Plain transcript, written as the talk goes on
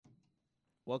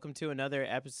Welcome to another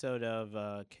episode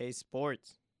of K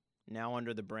Sports, now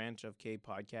under the branch of K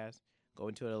Podcast. Go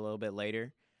into it a little bit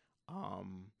later.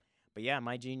 But yeah,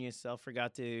 my genius self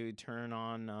forgot to turn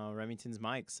on Remington's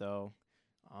mic, so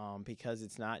because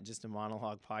it's not just a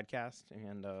monologue podcast,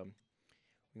 and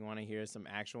we want to hear some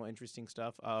actual interesting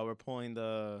stuff. We're pulling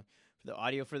for the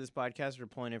audio for this podcast. We're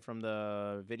pulling it from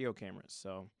the video cameras,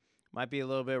 so might be a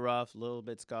little bit rough, a little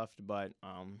bit scuffed, but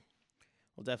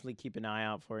we'll definitely keep an eye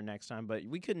out for it next time. But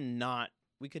we could not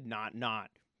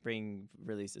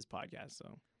release this podcast.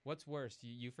 So what's worse,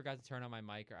 you forgot to turn on my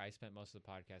mic, or I spent most of the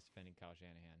podcast defending Kyle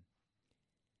Shanahan?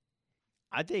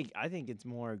 I think it's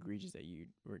more egregious that you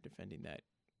were defending that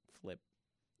flip.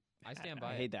 I stand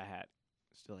by it. I hate that hat.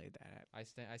 Still hate that hat.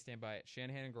 I stand by it.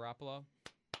 Shanahan and Garoppolo,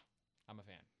 I'm a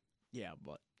fan. Yeah,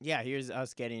 but yeah, here's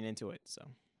us getting into it. So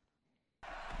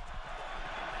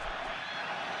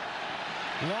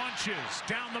launches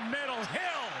down the middle,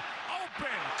 Hill open,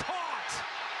 caught.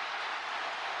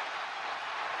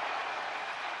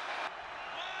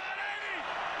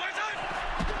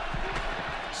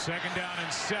 180. Second down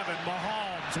and 7.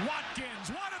 Mahomes,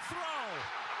 Watkins, what a throw!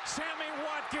 Sammy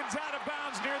Watkins out of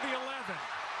bounds near the 11.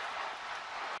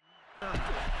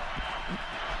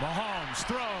 Mahomes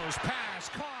throws, pass,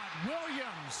 caught.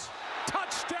 Williams,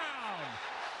 touchdown!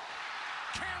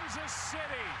 Kansas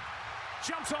City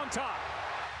jumps on top.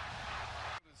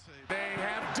 They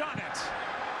have done it.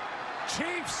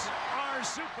 Chiefs are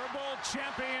Super Bowl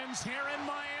champions here in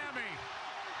Miami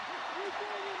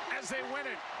as they win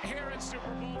it here in Super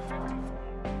Bowl 54.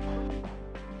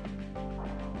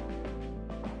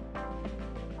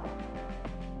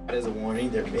 As a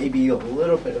warning, there may be a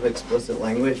little bit of explicit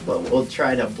language, but we'll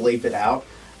try to bleep it out.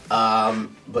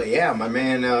 But yeah, my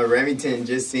man Remington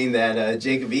just seen that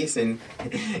Jacob Eason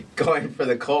going for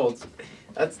the Colts.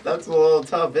 That's a little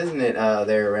tough, isn't it,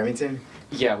 there, Remington?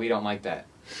 Yeah, we don't like that.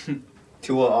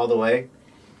 Tua all the way?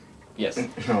 Yes.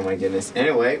 Oh, my goodness.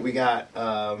 Anyway, we got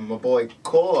my boy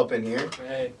Cole up in here.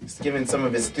 Hey. He's giving some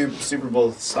of his Super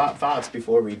Bowl thoughts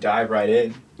before we dive right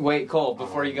in. Wait, Cole,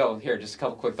 before you go, here, just a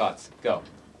couple quick thoughts. Go.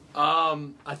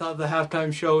 I thought the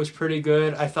halftime show was pretty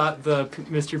good. I thought the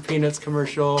Mr. Peanuts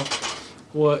commercial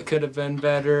could have been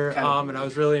better. And I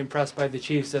was really impressed by the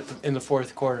Chiefs in the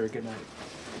fourth quarter. Good night.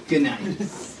 Good night.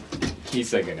 He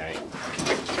said good night.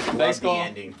 Thanks, Cole.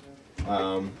 Ending.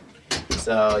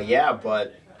 So, yeah,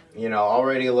 but,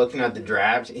 already looking at the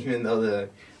draft, even though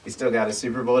we still got a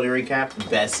Super Bowl to recap, the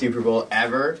best Super Bowl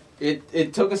ever.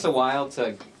 It took us a while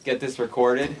to get this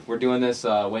recorded. We're doing this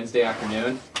Wednesday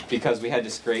afternoon because we had to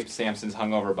scrape Samson's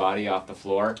hungover body off the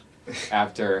floor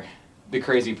after the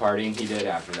crazy partying he did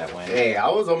after that win. Hey, I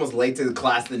was almost late to the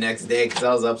class the next day because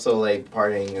I was up so late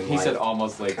partying. And he said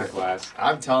almost late to class.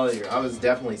 I'm telling you, I was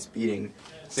definitely speeding.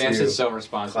 Samson's so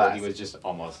responsible, he was just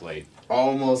almost late.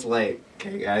 Almost late.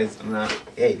 Okay, guys, I'm not...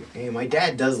 Hey, my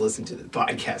dad does listen to the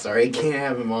podcast, all right? Can't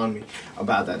have him on me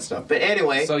about that stuff. But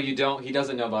anyway... So he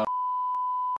doesn't know about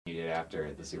he did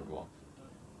after the Super Bowl.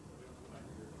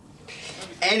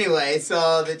 Anyway,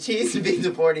 so the Chiefs beat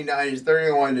the 49ers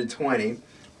 31-20.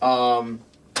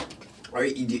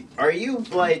 Are you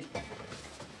like,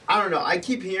 I don't know, I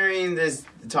keep hearing this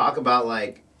talk about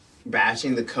like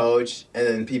bashing the coach and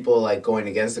then people like going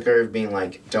against the curve being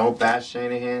like, don't bash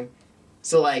Shanahan.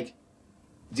 So like,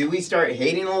 do we start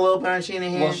hating a little bit on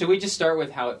Shanahan? Well, should we just start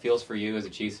with how it feels for you as a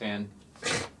Chiefs fan?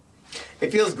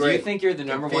 It feels great. Do you think you're the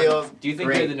number one? Do you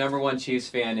think you're the number one Chiefs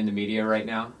fan in the media right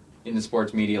now? In the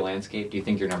sports media landscape, do you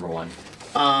think you're number one?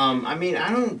 I mean,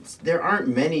 there aren't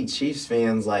many Chiefs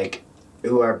fans, like,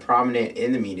 who are prominent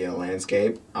in the media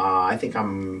landscape. I think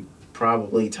I'm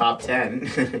probably top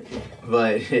 10.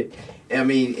 But, I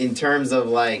mean, in terms of,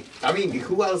 like,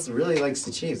 who else really likes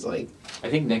the Chiefs? Like, I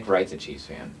think Nick Wright's a Chiefs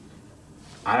fan.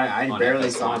 I barely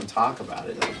saw him talk about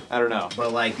it. Like, I don't know.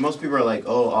 But, like, most people are like,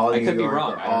 oh, all New York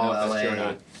or all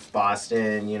LA,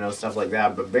 Boston, stuff like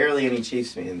that. But barely any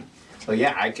Chiefs fans. So,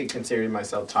 yeah, I could consider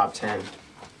myself top 10.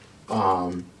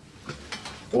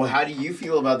 Well, how do you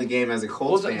feel about the game as a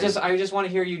Colts fan? I just want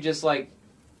to hear you just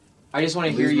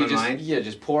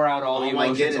pour out all the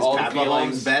emotions, my goodness, all Pat the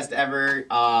feelings. Mahomes, best ever.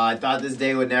 I thought this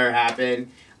day would never happen.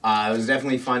 It was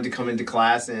definitely fun to come into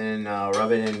class and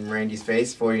rub it in Randy's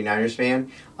face, 49ers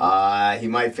fan. He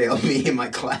might fail me in my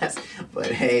class, but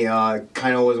hey,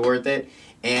 kind of was worth it.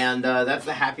 And that's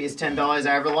the happiest $10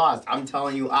 I ever lost. I'm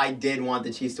telling you, I did want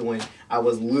the Chiefs to win. I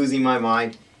was losing my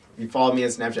mind. If you followed me on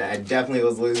Snapchat, I definitely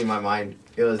was losing my mind.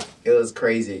 It was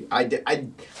crazy. I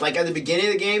like at the beginning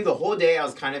of the game, the whole day I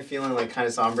was kind of feeling like kind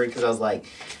of somber because I was like,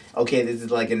 okay, this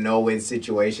is like a no-win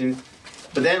situation.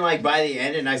 But then, like, by the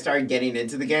end, and I started getting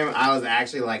into the game, I was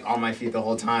actually, like, on my feet the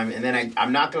whole time. And then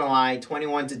I'm not going to lie,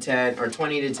 21-10 or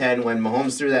 20-10 when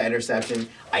Mahomes threw that interception,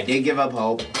 I did give up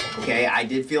hope. Okay, I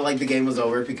did feel like the game was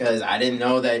over because I didn't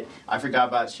know that I forgot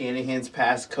about Shanahan's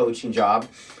past coaching job.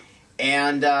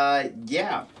 And,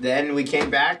 yeah, then we came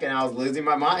back, and I was losing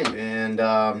my mind.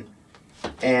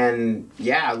 And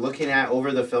yeah, looking at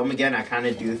over the film again, I kind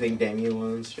of do think Damian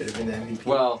Williams should have been the MVP.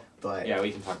 Well, but yeah,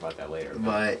 we can talk about that later.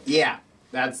 But yeah.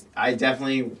 I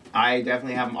definitely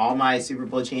have all my Super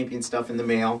Bowl champion stuff in the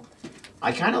mail.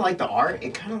 I kind of like the art.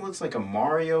 It kind of looks like a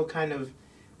Mario kind of,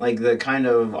 like the kind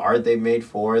of art they made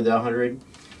for the 100.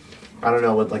 I don't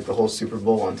know, with like the whole Super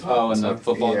Bowl on top. Oh, and the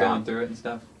football going through it and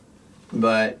stuff.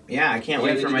 But yeah, I can't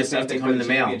wait for my stuff to come in the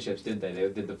mail. Championships, did they? They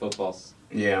did the footballs.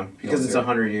 Yeah, because it's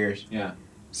 100 years. Yeah.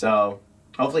 So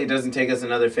hopefully it doesn't take us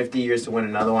another 50 years to win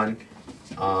another one.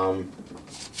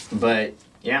 But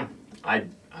yeah,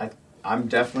 I'm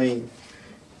definitely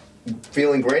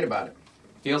feeling great about it.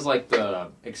 Feels like the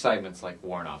excitement's like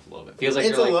worn off a little bit. Feels like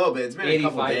it's you're a little bit. It's been 85% a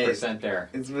couple days. There.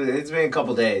 It's been a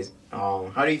couple days.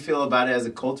 How do you feel about it as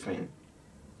a Colts fan?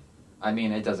 I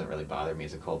mean, it doesn't really bother me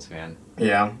as a Colts fan.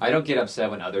 Yeah. I don't get upset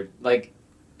when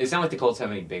it's not like the Colts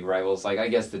have any big rivals. Like, I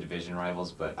guess the division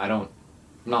rivals, but I'm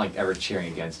not like ever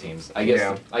cheering against teams. I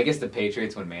guess the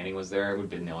Patriots when Manning was there would have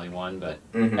been the only one, but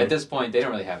at this point they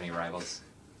don't really have any rivals.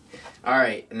 All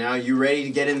right, now you ready to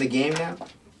get in the game now?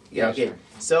 Yeah. Okay. Sure.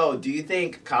 So, do you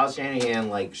think Kyle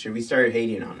Shanahan, should we start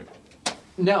hating on him?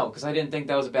 No, because I didn't think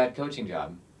that was a bad coaching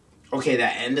job. Okay,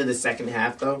 that end of the second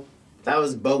half though, that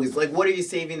was bogus. Like, what are you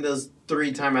saving those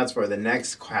 3 timeouts for? The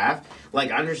next half?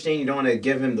 Like, I understand you don't want to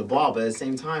give him the ball, but at the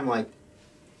same time, it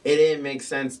didn't make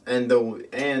sense, and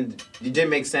it did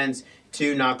make sense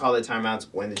to not call the timeouts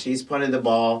when the Chiefs punted the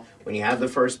ball, when you had the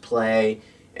first play,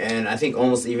 and I think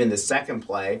almost even the second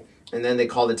play, and then they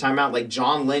called a timeout. Like,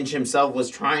 John Lynch himself was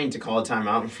trying to call a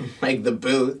timeout from, the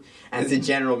booth as the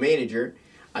general manager.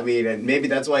 I mean, and maybe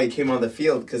that's why he came on the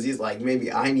field, because he's like,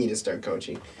 maybe I need to start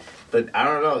coaching. But I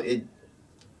don't know.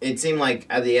 It seemed like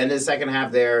at the end of the second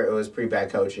half there, it was pretty bad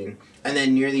coaching. And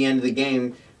then near the end of the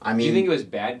game, I mean... Do you think it was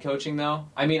bad coaching, though?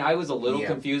 I mean, I was a little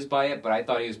confused by it, but I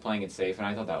thought he was playing it safe, and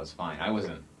I thought that was fine. I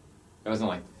wasn't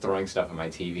throwing stuff at my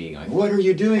TV, going, what are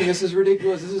you doing? This is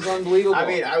ridiculous. This is unbelievable. I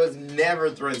mean, I was never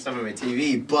throwing stuff at my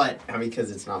TV, but,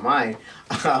 because it's not mine.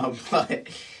 But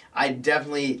I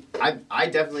definitely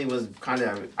was kind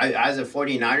of... as a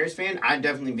 49ers fan, I'd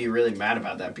definitely be really mad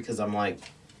about that, because I'm like...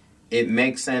 It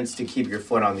makes sense to keep your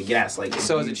foot on the gas.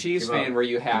 So as a Chiefs fan, were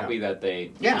you happy that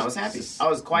they... Yeah, I was happy. I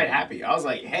was quite happy. I was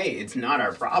like, hey, it's not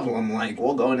our problem.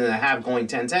 We'll go into the half going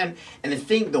 10-10. And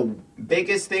the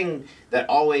biggest thing that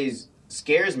always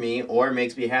scares me or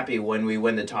makes me happy when we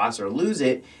win the toss or lose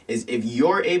it is if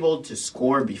you're able to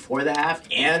score before the half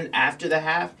and after the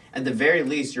half, at the very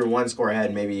least, you're 1 score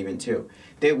ahead, maybe even 2.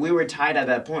 We were tied at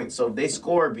that point. So if they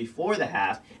score before the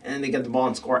half and then they get the ball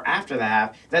and score after the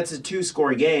half, that's a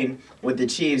 2-score game with the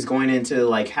Chiefs going into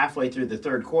halfway through the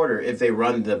third quarter if they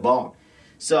run the ball.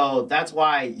 So that's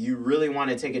why you really want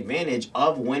to take advantage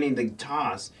of winning the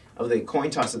toss, of the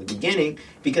coin toss at the beginning,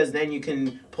 because then you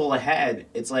can pull ahead.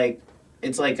 It's like a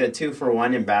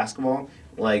 2-for-1 in basketball,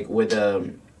 with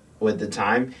the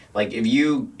time. If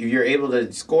you're able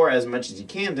to score as much as you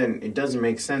can, then it doesn't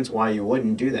make sense why you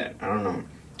wouldn't do that. I don't know.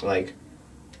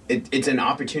 It's an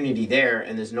opportunity there,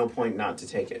 and there's no point not to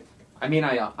take it. I mean,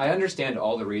 I understand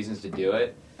all the reasons to do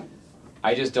it.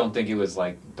 I just don't think it was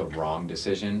the wrong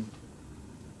decision.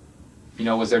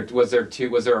 Was there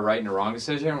a right and a wrong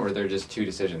decision, or were there just 2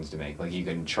 decisions to make? You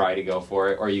can try to go for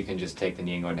it, or you can just take the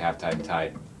knee and go into halftime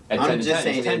tied. I'm just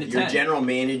saying, if your general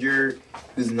manager,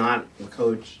 who's not a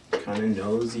coach, kind of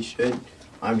knows he should,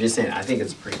 I'm just saying, I think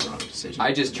it's a pretty wrong decision.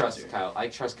 I just trust Kyle. I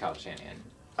trust Kyle Shanahan.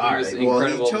 All right. Well,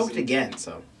 he choked again,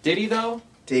 so. Did he, though?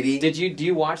 Did he? Do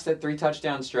you watch that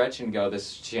 3-touchdown stretch and go,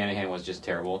 this Shanahan was just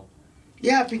terrible?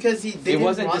 Yeah, because it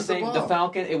wasn't the same. The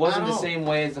Falcon. It wasn't the same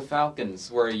way as the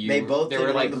Falcons, where there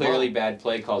were clearly bad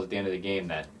play calls at the end of the game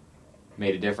that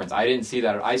made a difference. I didn't see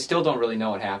that. I still don't really know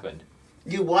what happened.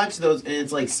 You watch those, and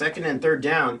it's 2nd and 3rd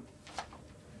down.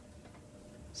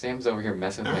 Sam's over here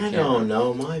messing with my camera. I don't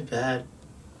know. My bad.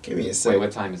 Give me a second. Wait,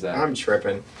 what time is that? I'm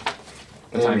tripping.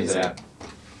 What time is that?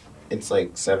 It's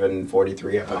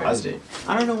 7:43. I paused it.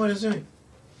 I don't know what it's doing.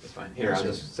 It's fine. Here, I'll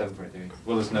just 7:43.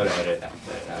 We'll just know to edit that.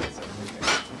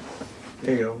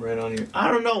 There you go. Right on here. I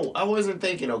don't know. I wasn't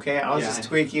thinking, okay? I was just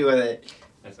tweaking with it.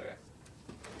 That's okay.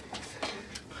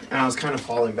 And I was kind of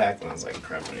falling back, and I was like,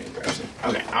 crap, I need to grab some.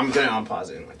 Okay, I'm going to unpause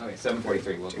it. Okay,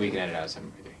 7:43. We can edit out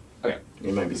 7:43. Okay.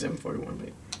 It might be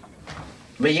 7:41,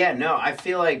 but yeah, no, I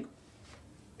feel like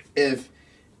if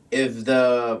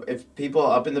if people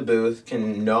up in the booth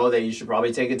can know that you should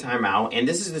probably take a timeout, and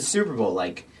this is the Super Bowl,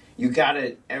 like you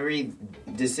gotta every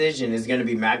decision is gonna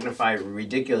be magnified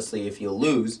ridiculously if you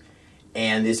lose,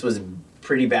 and this was a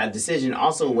pretty bad decision.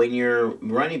 Also, when your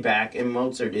running back in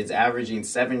Mozart is averaging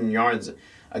 7 yards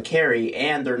a carry,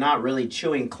 and they're not really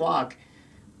chewing clock,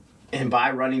 and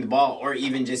by running the ball, or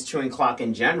even just chewing clock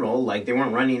in general, like they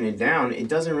weren't running it down, it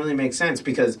doesn't really make sense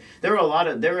because there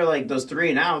were like those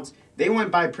 3 and outs. They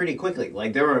went by pretty quickly.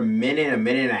 Like, there were a minute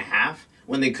and a half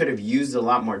when they could have used a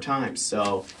lot more time.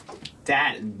 So,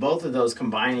 both of those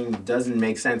combining doesn't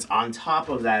make sense on top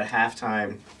of that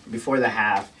halftime, before the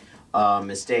half,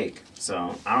 mistake.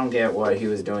 So, I don't get what he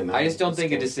was doing. I just don't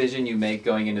think a decision you make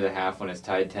going into the half when it's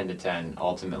tied 10-10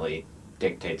 ultimately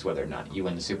dictates whether or not you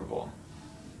win the Super Bowl.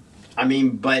 I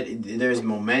mean, but there's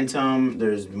momentum,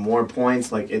 there's more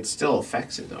points. Like, it still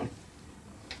affects it, though.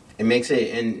 It makes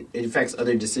it, and it affects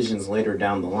other decisions later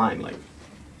down the line. Like,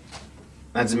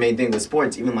 that's the main thing with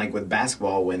sports. Even like with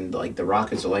basketball, when like the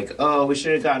Rockets are like, "Oh, we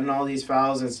should have gotten all these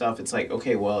fouls and stuff." It's like,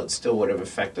 okay, well, it still would have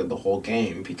affected the whole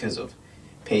game because of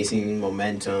pacing,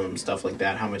 momentum, stuff like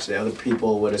that. How much the other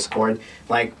people would have scored.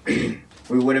 Like, we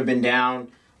would have been down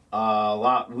a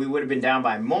lot. We would have been down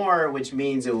by more, which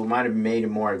means it might have made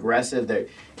it more aggressive.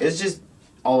 It's just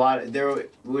a lot. There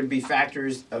would be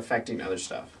factors affecting other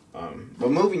stuff. But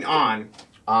moving on,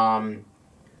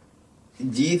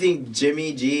 do you think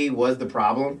Jimmy G was the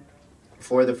problem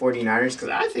for the 49ers? Because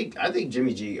I think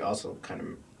Jimmy G also kind of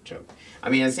choked. I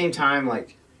mean, at the same time,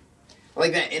 like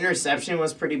that interception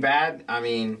was pretty bad. I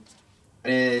mean,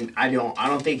 and I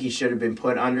don't think he should have been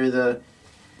put on the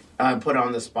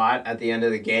spot at the end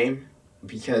of the game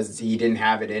because he didn't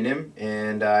have it in him,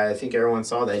 and I think everyone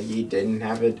saw that he didn't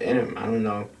have it in him. I don't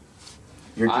know.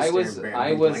 I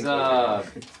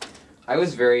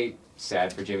was very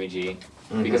sad for Jimmy G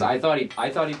because I thought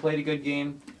he played a good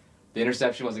game. The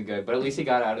interception wasn't good, but at least he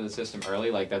got out of the system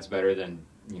early. Like, that's better than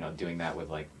doing that with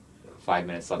like 5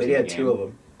 minutes left in the game. But he had 2 of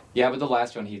them. Yeah, but the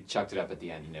last one he chucked it up at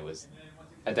the end, and it was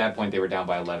at that point they were down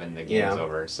by 11. The game was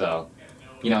over, so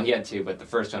he had 2, but the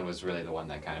first one was really the one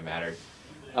that kind of mattered.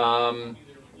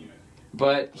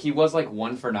 But he was like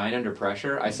 1 for 9 under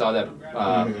pressure. I saw that.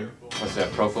 What's that?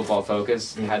 Pro Football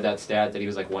Focus had that stat that he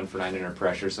was like 1 for 9 under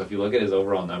pressure. So if you look at his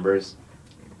overall numbers,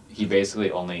 he basically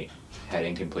only had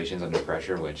incompletions under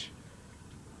pressure, which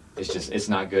is it's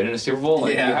not good in a Super Bowl.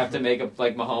 Like, you have to make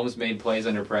like Mahomes made plays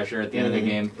under pressure at the end of the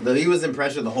game. He was in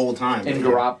pressure the whole time. And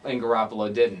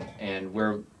Garoppolo didn't. And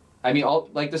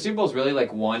the Super Bowl is really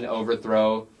like one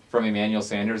overthrow from Emmanuel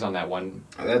Sanders on that one.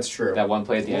 Oh, that's true. That one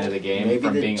play at the end of the game maybe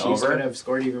from the being Chiefs over. Could have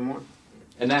scored even more.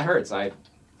 And that hurts. I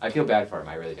feel bad for him.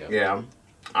 I really do. Yeah.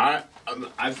 I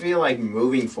feel like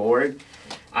moving forward,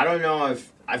 I don't know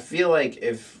if I feel like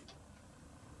if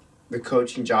the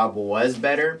coaching job was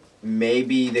better,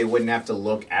 maybe they wouldn't have to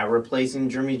look at replacing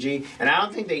Jimmy G. And I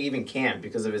don't think they even can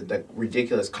because of the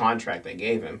ridiculous contract they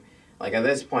gave him. Like, at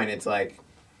this point, it's like,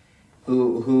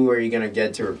 who are you going to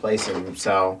get to replace him?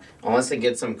 So, unless they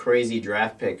get some crazy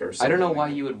draft pick or something. I don't know why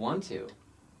you would want to.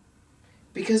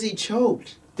 Because he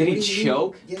choked. Did he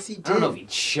choke? Yes, he did. I don't know if he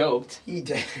choked. He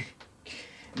did.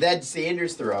 That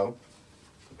Sanders throw,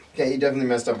 okay, he definitely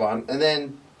messed up on. And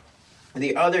then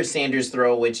the other Sanders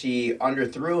throw, which he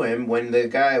underthrew him when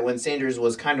Sanders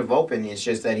was kind of open. It's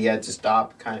just that he had to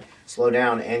stop, kind of slow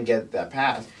down, and get that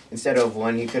pass instead of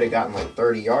when he could have gotten like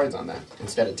 30 yards on that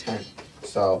instead of 10.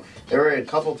 So there were a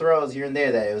couple throws here and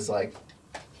there that it was like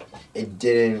it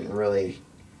didn't really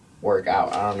work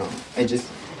out. I don't know. It just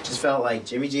felt like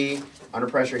Jimmy G under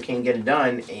pressure can't get it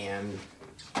done, and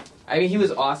I mean, he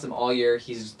was awesome all year.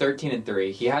 He's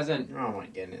 13-3. He hasn't. Oh my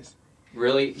goodness.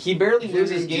 Really? He barely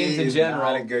loses games in general.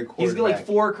 Not a good He's got like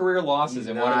 4 career losses,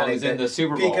 and one of them is in the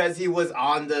Super Bowl. Because he was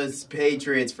on the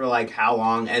Patriots for like how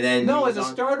long, and then as a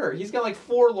starter, he's got like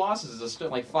 4 losses as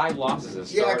like 5 losses as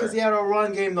a starter. Yeah, because he had a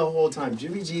run game the whole time.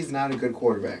 Jimmy G is not a good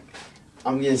quarterback.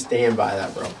 I'm gonna stand by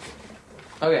that, bro.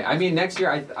 Okay, I mean, next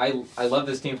year, I love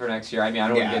this team for next year. I mean, I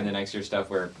don't want to get into next year's stuff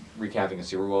where recapping a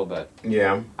Super Bowl, but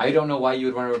yeah, I don't know why you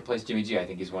would want to replace Jimmy G. I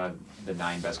think he's one of the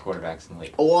 9 best quarterbacks in the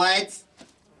league. What?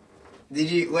 Did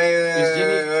you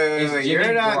wait?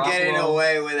 You're not getting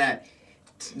away with that.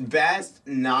 Best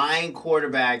 9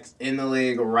 quarterbacks in the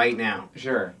league right now.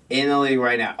 Sure. In the league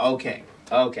right now. Okay,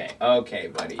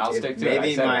 buddy. I'll stick to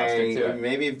it.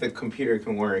 Maybe if the computer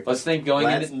can work. Let's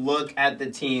look at the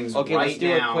teams. Okay, right let's do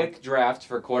now. a quick draft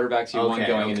for quarterbacks you want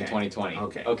going into 2020.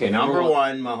 Okay. Number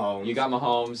 1, Mahomes. You got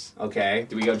Mahomes. Okay.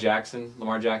 Do we go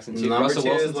Lamar Jackson 2? Number Russell 2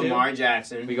 Wilson is Lamar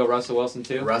Jackson. We go Russell Wilson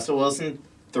 2. Russell Wilson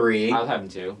 3. I'll have him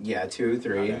 2. Yeah, 2,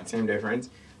 3, okay. Same difference.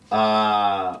 4,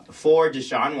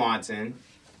 Deshaun Watson.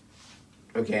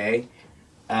 Okay.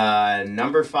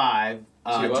 Number 5,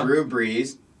 Tua? Drew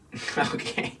Brees.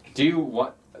 Okay. Do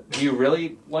you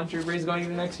really want Drew Brees going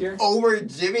into next year? Over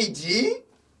Jimmy G?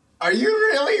 Are you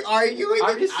really arguing?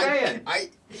 I'm just saying.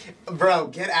 Bro,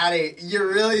 get out of here. You're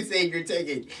really saying you're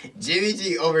taking Jimmy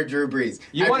G over Drew Brees.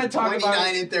 You want to talk about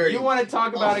 29 and 30. You want to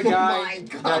talk about a Oh guy my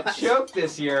that gosh. choked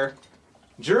this year?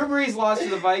 Drew Brees lost to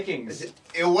the Vikings.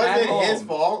 It wasn't At home. his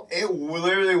fault. It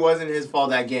literally wasn't his fault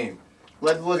that game.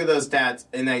 Let's look at those stats.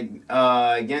 And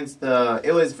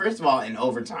it was, first of all, in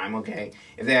overtime, okay,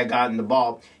 if they had gotten the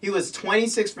ball. He was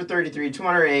 26 for 33,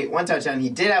 208, 1 touchdown. He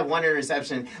did have 1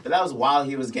 interception, but that was while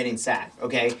he was getting sacked,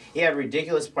 okay? He had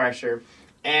ridiculous pressure.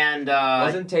 And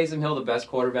Wasn't Taysom Hill the best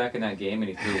quarterback in that game, and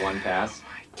he threw 1 pass?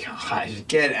 gosh,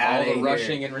 get out All of the here.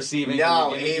 rushing and receiving.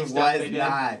 No, and he gimmicky stuff they was did.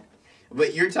 not.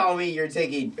 But you're telling me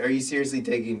are you seriously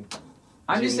taking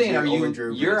I'm just Jimmy saying, G over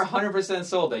Drew you're Brees? 100%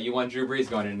 sold that you want Drew Brees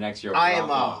going into next year? Over I am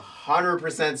Garoppolo.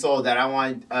 100% sold that I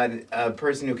want a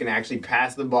person who can actually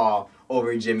pass the ball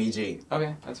over Jimmy G.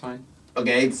 Okay, that's fine.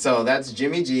 Okay, so that's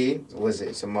Jimmy G. So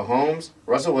Mahomes,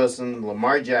 Russell Wilson,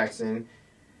 Lamar Jackson,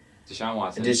 Deshaun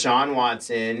Watson. Deshaun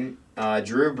Watson,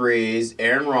 Drew Brees,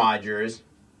 Aaron Rodgers.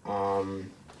 Kyler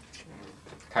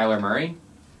Murray?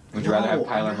 Would you rather have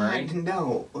Kyler Murray?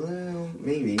 No, well,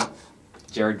 maybe.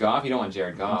 Jared Goff? You don't want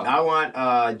Jared Goff. I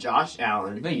want Josh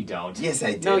Allen. No, you don't. Yes,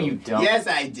 I do. No, you don't. Yes,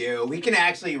 I do. He can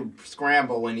actually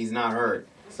scramble when he's not hurt.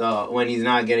 So when he's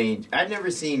not getting, I've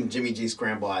never seen Jimmy G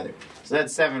scramble either. So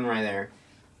that's 7 right there.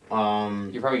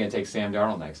 You're probably gonna take Sam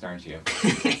Darnold next, aren't you?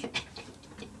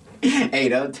 Hey,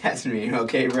 don't test me,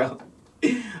 okay, bro?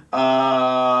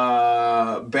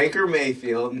 Baker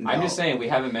Mayfield. No. I'm just saying we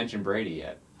haven't mentioned Brady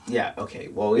yet. Yeah. Okay.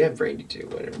 Well, we have Brady too.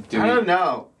 Whatever. Do I we? don't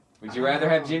know. Would you rather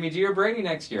have Jimmy G or Brady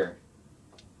next year?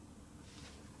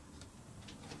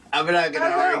 I'm not gonna I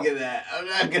don't know. argue that. I'm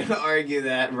not gonna argue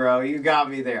that, bro. You got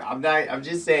me there. I'm not. I'm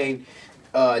just saying.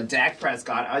 Dak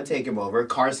Prescott, I'd take him over.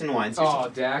 Carson Wentz. Oh,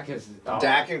 Dak is. Oh.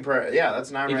 Dak and yeah,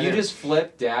 that's not If right. you there. just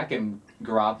flip Dak and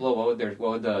Garoppolo, what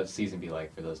would the season be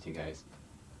like for those two guys?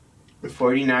 The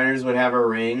 49ers would have a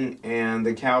ring, and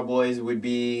the Cowboys would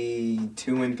be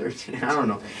 2-13. I don't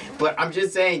know, but I'm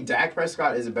just saying, Dak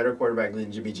Prescott is a better quarterback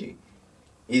than Jimmy G.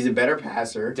 He's a better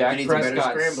passer. Dak and he's a better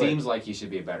Prescott scrambler. seems like he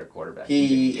should be a better quarterback.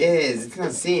 He is. It's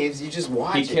not seems. You just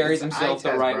watch. He it. carries It's himself eye the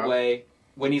test, right bro. way.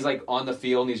 When he's like on the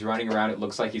field and he's running around, it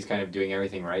looks like he's kind of doing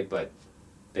everything right. But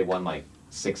they won like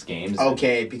 6 games.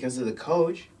 Okay, because of the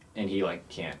coach. And he like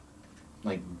can't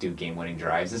like do game-winning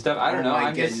drives and stuff. I don't Oh know. my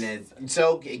I'm just goodness.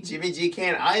 So Jimmy G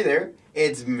can't either.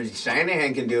 It's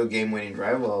Shanahan can do a game-winning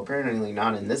drive. Well, apparently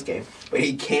not in this game, but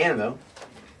he can though.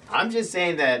 I'm just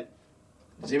saying that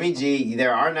Jimmy G.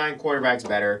 There are 9 quarterbacks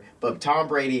better, but Tom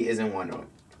Brady isn't one of them.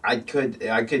 I could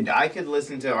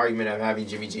listen to the argument of having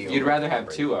Jimmy G. You'd over rather Tom have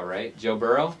Brady. Tua, right? Joe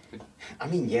Burrow? I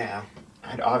mean, yeah.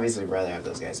 I'd obviously rather have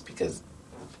those guys because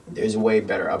there's way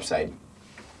better upside.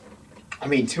 I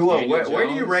mean, Tua. Daniel Where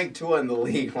do you Jones? rank Tua in the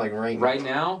league? Like Right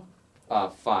now,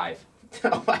 5.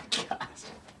 Oh my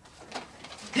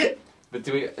gosh. But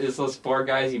it's those 4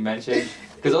 guys you mentioned?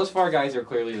 Because those 4 guys are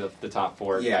clearly the top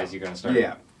 4 Yeah. guys you're going to start.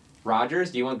 Yeah.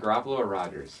 Rodgers? Do you want Garoppolo or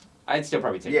Rodgers? I'd still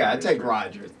probably take Yeah, I'd Rodgers take first.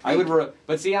 Rodgers. I would,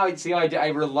 but see how I did? I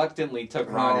reluctantly took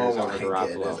Rodgers over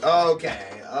Garoppolo.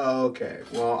 Goodness. Okay.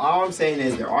 Well, all I'm saying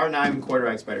is there are 9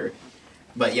 quarterbacks better.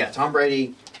 But yeah, Tom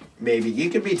Brady, maybe. You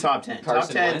could be top 10.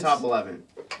 Carson top 10, Wentz? top 11.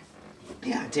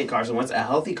 Yeah, I'd take Carson Wentz. A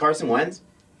healthy Carson Wentz?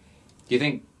 Do you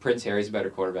think Prince Harry's a better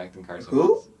quarterback than Carson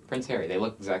Who? Wentz? Prince Harry. They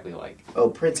look exactly alike. Oh,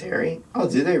 Prince Harry? Oh,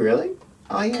 do they really?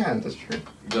 Oh, yeah, that's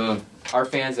true. Our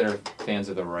fans that are fans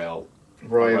of the Royal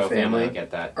Royal family family. will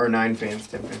get that. Or 9 fans,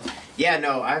 10 fans. Yeah,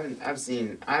 no, I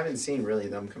haven't seen really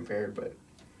them compared, but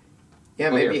yeah,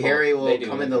 Well, maybe here, Harry well, they will do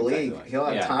come in look the exactly league. like- He'll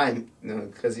have yeah. time,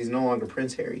 because he's no longer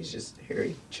Prince Harry. He's just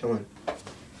Harry chilling.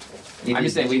 I'm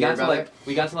just saying Did we you got hear to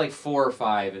about like 4 or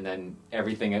 5, and then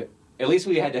everything. At least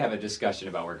we had to have a discussion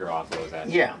about where Garoppolo was at. that?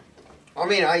 Yeah. I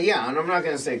mean, yeah, and I'm not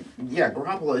going to say, yeah,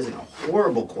 Garoppolo isn't a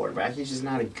horrible quarterback. He's just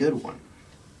not a good one.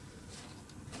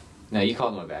 No, you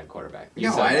called him a bad quarterback. You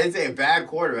No, said I that. didn't say a bad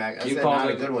quarterback. I You said called not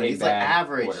a him good one. a He's like bad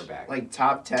average. quarterback. Like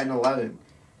top 10, 11.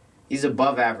 He's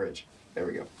above average. There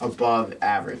we go. Above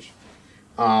average.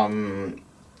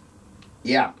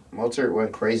 Yeah, Mozart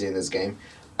went crazy in this game.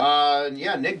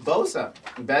 Yeah, Nick Bosa,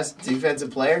 best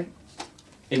defensive player.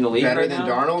 In the league Better right than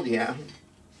now? Darnold, yeah.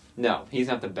 No, he's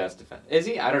not the best defender. Is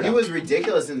he? I don't know. He was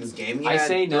ridiculous in this game. I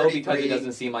say no because he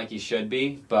doesn't seem like he should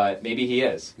be, but maybe he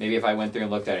is. Maybe if I went through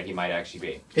and looked at it, he might actually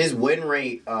be. His win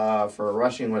rate for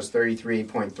rushing was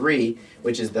 33.3,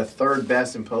 which is the third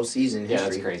best in postseason history. Yeah,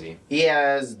 that's crazy. He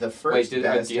has the first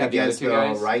best do you have the other against two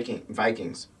guys?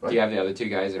 Vikings. Do you have the other two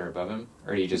guys that are above him,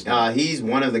 or do you just? He's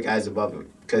one of the guys above him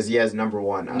because he has number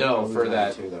one. No, for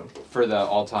that two, though. For the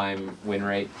all-time win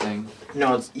rate thing.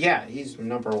 No, he's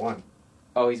number one.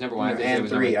 Oh, he's number one. I thought he And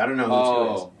was three. I don't know who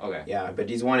two is. Oh, okay. Yeah, but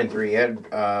he's 1 and 3. He had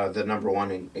the number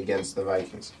one against the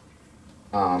Vikings.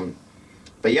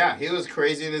 But yeah, he was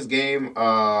crazy in this game.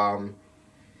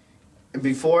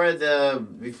 Before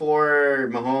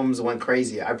Mahomes went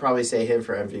crazy, I'd probably say him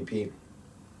for MVP.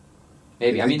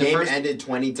 Maybe. The game ended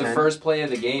 2010. The first play of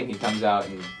the game, he comes out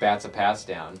and bats a pass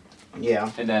down. Yeah.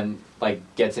 And then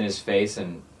gets in his face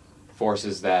and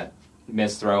forces that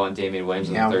missed throw on Damian Williams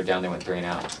on the third down. They went 3 and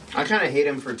out. I kind of hate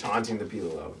him for taunting the people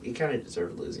though. He kind of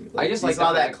deserved losing. I just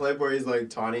saw that clip where he's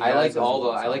taunting. I like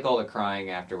all the crying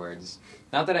afterwards.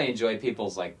 Not that I enjoy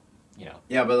people's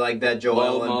Yeah, but that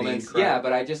Joel Embiid moments. cry. Yeah,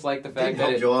 but I just like the fact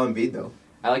that Joel Embiid though.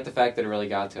 I like the fact that it really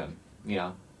got to him. He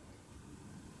had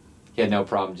no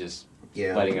problem just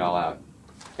letting it all out.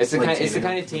 It's the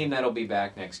kind of team that'll be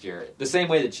back next year. The same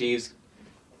way the Chiefs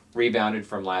rebounded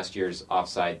from last year's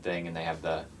offside thing, and they have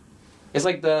it's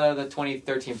like the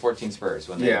 2013-14 Spurs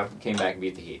when they came back and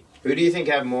beat the Heat. Who do you think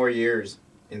have more years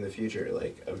in the future,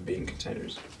 of being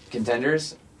contenders?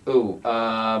 Contenders? Ooh,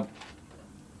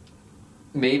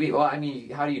 maybe. Well, I mean,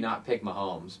 how do you not pick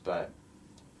Mahomes? But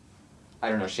I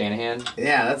don't know, Shanahan.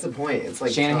 Yeah, that's the point.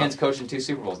 It's Shanahan's coaching 2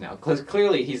 Super Bowls now.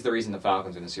 Clearly, he's the reason the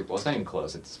Falcons are in the Super Bowl. It's not even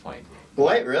close at this point.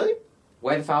 What? Really?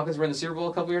 Why the Falcons were in the Super Bowl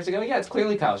a couple years ago? Yeah, it's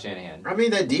clearly Kyle Shanahan. I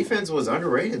mean, that defense was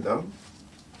underrated though.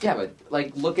 Yeah, but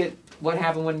look at what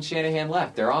happened when Shanahan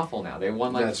left. They're awful now. They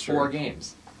won 4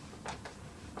 games.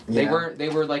 Yeah. They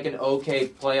were an okay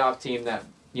playoff team that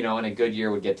in a good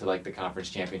year would get to the conference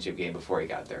championship game before he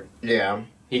got there. Yeah.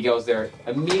 He goes there,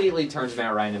 immediately turns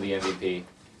Matt Ryan into the MVP.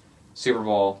 Super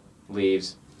Bowl,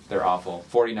 leaves. They're awful.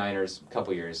 49ers,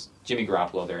 couple years. Jimmy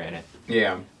Garoppolo, they're in it.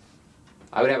 Yeah.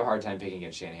 I would have a hard time picking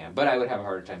against Shanahan, but I would have a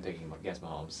harder time picking against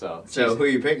Mahomes. So who are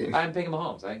you picking? I'm picking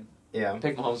Mahomes. I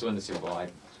pick Mahomes to win the Super Bowl.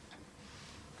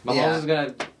 Mahomes is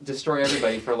going to destroy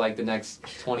everybody for the next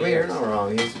 20 years. You're not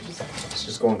wrong. He's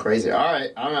just going crazy. All right.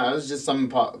 I don't know. It was just some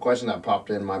question that popped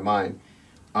in my mind.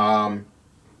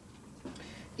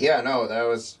 Yeah, no, that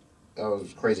was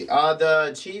crazy.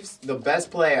 The Chiefs, the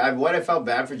best play, what I felt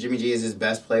bad for Jimmy G is his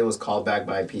best play was called back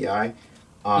by PI.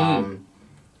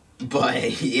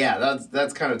 But yeah,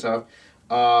 that's kind of tough.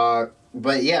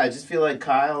 But yeah, I just feel like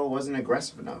Kyle wasn't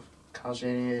aggressive enough. Kyle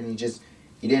Shanahan,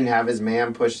 he didn't have his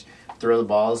man throw the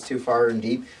balls too far and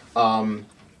deep. I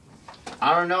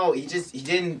don't know. He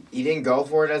didn't go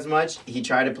for it as much. He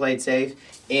tried to play it safe.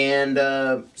 And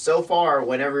so far,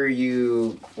 whenever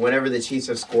the Chiefs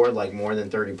have scored more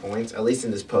than 30 points, at least in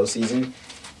this postseason,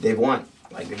 they've won.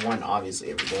 They've won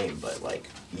obviously every game, but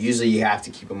usually you have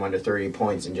to keep them under 30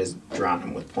 points and just drown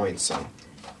them with points. So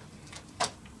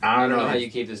I don't know how you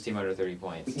keep this team under 30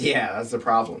 points. Yeah, that's the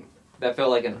problem. That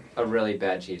felt like a really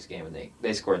bad Chiefs game, and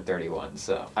they scored 31.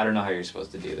 So I don't know how you're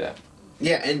supposed to do that.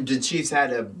 Yeah, and the Chiefs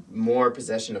had a more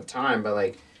possession of time,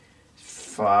 but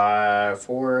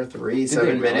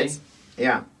 7 minutes.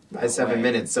 Yeah, by 7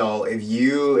 minutes. So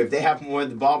if they have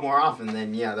the ball more often,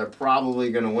 then yeah, they're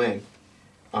probably gonna win.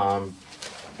 When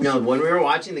we were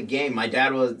watching the game, my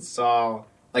dad saw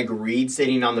Reid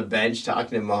sitting on the bench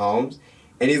talking to Mahomes,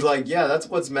 and he's like, "Yeah, that's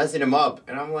what's messing him up."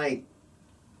 And I'm like,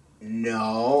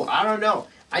 "No, I don't know.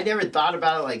 I never thought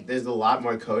about it. There's a lot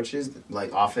more coaches,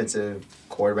 offensive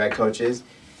quarterback coaches."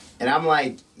 And I'm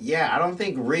like, yeah, I don't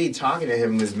think Reid talking to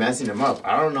him was messing him up.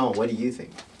 I don't know. What do you think?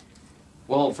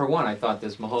 Well, for one, I thought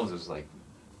this Mahomes was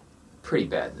pretty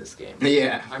bad in this game.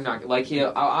 Yeah. I'm not he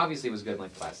obviously was good in the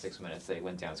last 6 minutes. They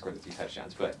went down and scored the 3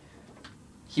 touchdowns, but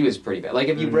he was pretty bad.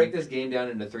 If you break this game down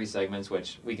into 3 segments,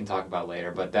 which we can talk about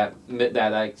later, but that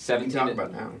 17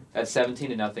 that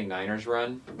 17-0 Niners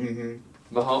run. Mm-hmm.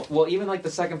 Mahomes, well, even the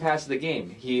second pass of the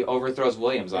game, he overthrows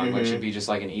Williams on what should be just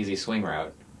an easy swing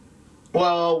route.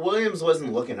 Well, Williams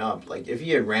wasn't looking up. If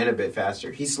he had ran a bit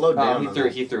faster, he slowed down.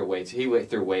 He threw way in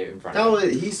front of him. No,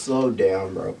 he slowed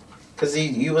down, bro. Because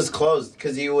he was closed.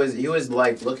 Because he was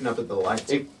looking up at the lights.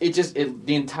 The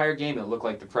entire game, it looked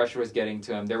like the pressure was getting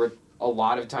to him. There were a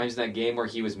lot of times in that game where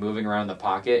he was moving around the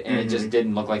pocket, and it just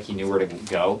didn't look like he knew where to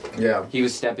go. Yeah. He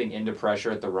was stepping into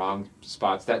pressure at the wrong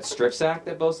spots. That strip sack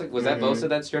that Bosa, was that Bosa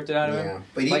that stripped it out of him? Yeah.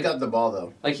 But he got the ball,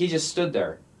 though. He just stood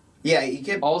there. Yeah, he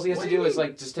kept. All he has what to do you do is mean?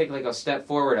 like just take like a step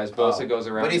forward as Bosa goes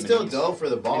around. But he him still and dove for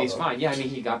the ball. and he's though. fine. Yeah, I mean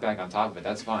he got back on top of it.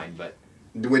 That's fine, but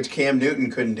Which Cam Newton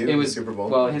couldn't do in the Super Bowl.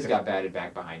 Well, his got batted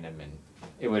back behind him, and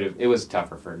it was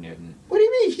tougher for Newton. What do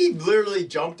you mean? He literally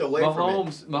jumped away from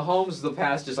it. Mahomes, the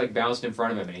pass just like bounced in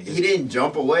front of him, and He didn't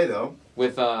jump away though.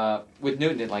 With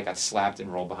Newton, it like got slapped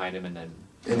and rolled behind him, and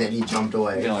then he jumped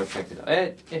away. Miller picked it up.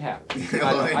 It happens.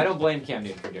 I don't blame Cam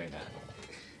Newton for doing that.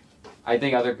 I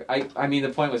think I mean the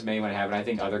point was made when it happened. I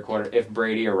think if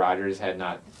Brady or Rodgers had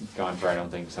not gone for it, I don't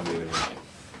think somebody would have won.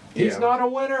 He's not a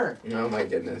winner. Oh my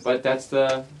goodness. But that's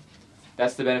the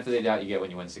benefit of the doubt you get when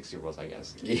you win 6 Super Bowls, I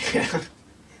guess. Yeah.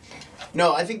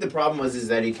 No, I think the problem was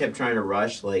that he kept trying to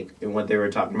rush, like in what they were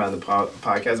talking about in the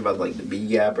podcast about like the B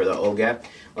gap or the O gap.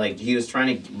 Like he was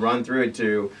trying to run through it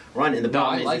to run, and the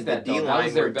problem is the D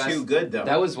line were too good though.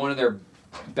 That was one of their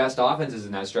best offenses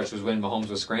in that stretch was when Mahomes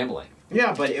was scrambling.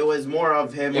 Yeah, but it was more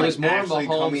of him actually Mahomes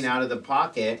coming out of the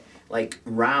pocket, like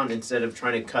round instead of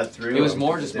trying to cut through. It was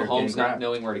more just Mahomes not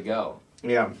knowing where to go.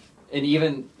 Yeah. And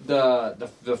even the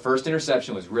first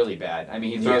interception was really bad. I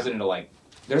mean, he throws it into like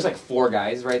there's like 4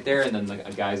 guys right there, and then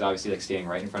a guy's obviously like standing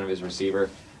right in front of his receiver.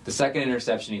 The second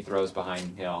interception he throws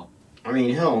behind Hill. I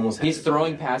mean, Hill almost. He's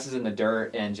throwing passes in the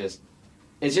dirt and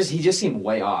he just seemed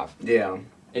way off. Yeah.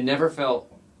 It never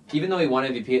felt, even though he won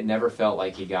MVP, it never felt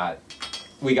like we got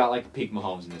like peak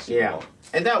Mahomes in this Super Bowl.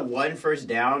 And that one first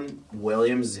down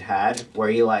Williams had where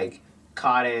he like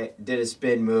caught it, did a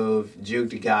spin move,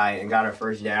 juked a guy, and got a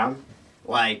first down.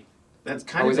 Like that's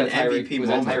kind of an MVP moment.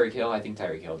 Was that Tyreek Hill? I think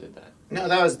Tyreek Hill did that. No,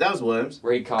 that was Williams.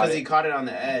 Where he caught it. Because he caught it on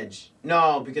the edge.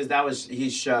 No, because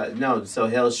so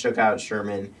Hill shook out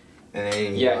Sherman. And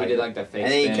then he did like that fake.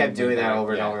 And then he kept doing that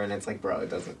over and over, and it's like, bro, it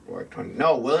doesn't work.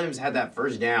 No, Williams had that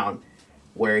first down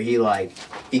where he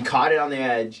caught it on the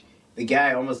edge. The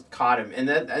guy almost caught him,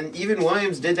 and even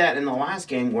Williams did that in the last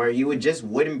game where he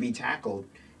wouldn't be tackled.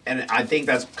 And I think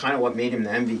that's kind of what made him the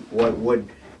MVP. What would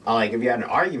if you had an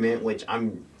argument, which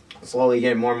I'm slowly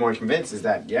getting more and more convinced, is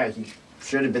that he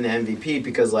should have been the MVP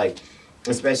because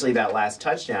especially that last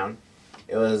touchdown,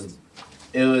 it was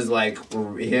like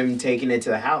him taking it to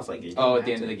the house. Like at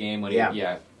the end of the game when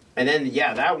and then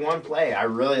that one play I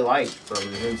really liked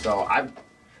from him. So I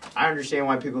understand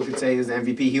why people could say he was the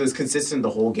MVP. He was consistent the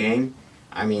whole game.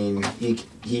 I mean,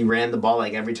 he ran the ball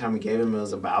like every time we gave him it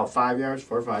was about 5 yards,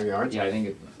 4 or 5 yards. Yeah, I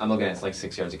think I'm looking at it's like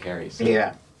 6 yards of carries. So.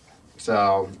 Yeah,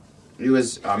 so it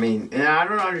was. I mean, and I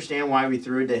don't understand why we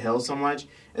threw it to Hill so much,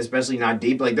 especially not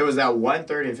deep. Like there was that 1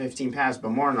 3rd and 15 pass, but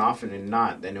more often than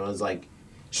not, then it was like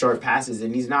short passes,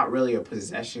 and he's not really a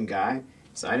possession guy.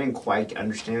 So I didn't quite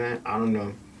understand that. I don't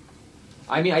know.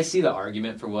 I mean, I see the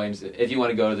argument for Williams. If you want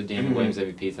to go to the Damon Williams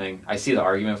MVP thing, I see the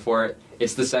argument for it.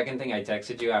 It's the second thing I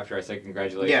texted you after I said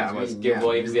congratulations give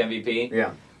Williams the MVP.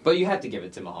 Yeah. But you have to give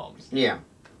it to Mahomes. Yeah.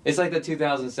 It's like the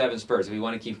 2007 Spurs. If we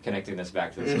want to keep connecting this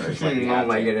back to the Spurs, like we oh have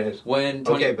my to. goodness. When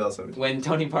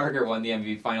Tony Parker won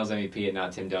the Finals MVP and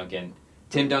not Tim Duncan,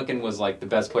 Tim Duncan was like the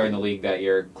best player in the league that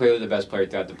year, clearly the best player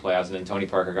throughout the playoffs, and then Tony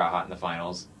Parker got hot in the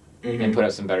finals and put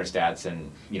up some better stats,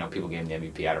 and people gave him the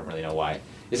MVP. I don't really know why.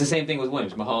 It's the same thing with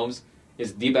Williams. Mahomes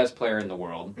is the best player in the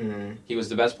world. Mm-hmm. He was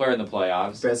the best player in the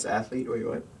playoffs. Best athlete? Wait,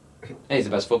 what? Hey, he's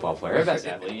the best football player. Best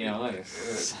athlete,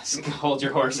 hold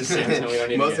your horses, Samson. We don't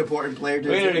need most important player. We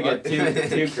don't need to get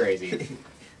too crazy.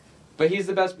 But he's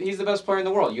the best. He's the best player in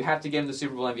the world. You have to give him the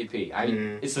Super Bowl MVP. I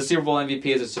mean, it's the Super Bowl MVP.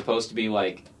 Is it supposed to be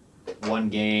like one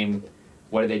game?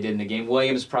 What they did in the game?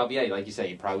 Williams probably, like you said,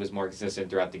 he probably was more consistent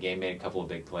throughout the game. Made a couple of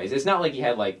big plays. It's not like he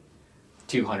had like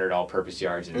 200 all-purpose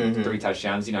yards and 3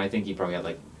 touchdowns. I think he probably had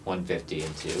like 150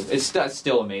 and 2. That's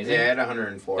still amazing. Yeah, he had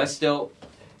 104. That's still.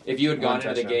 If you had gone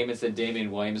into the game and said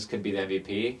Damian Williams could be the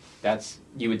MVP,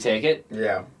 you would take it.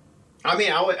 Yeah. I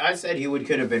mean, I said he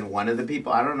could have been one of the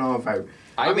people. I don't know if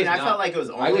I felt like it was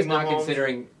only I was Mahomes. not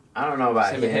considering. I don't know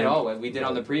about him at all. We did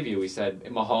on the preview. We said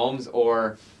Mahomes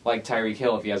or like Tyreek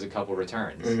Hill if he has a couple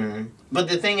returns. Mm-hmm. But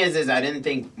the thing is I didn't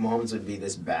think Mahomes would be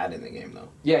this bad in the game, though.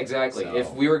 Yeah, exactly. So, if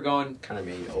we were going, kind of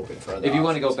made it open for other if you options.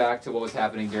 want to go back to what was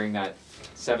happening during that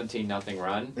 17-0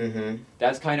 run,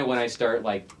 that's kind of when I started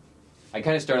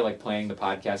playing the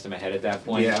podcast in my head at that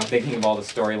point, thinking of all the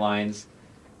storylines,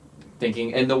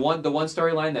 and the one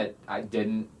storyline that I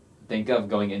didn't think of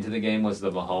going into the game was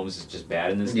the Mahomes is just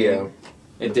bad in this game.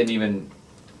 It didn't even.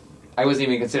 I wasn't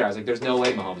even considering. I was like, "There's no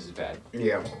way Mahomes is bad."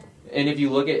 Yeah. And if you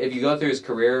go through his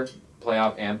career,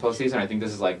 playoff and postseason, I think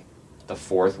this is like the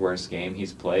 4th worst game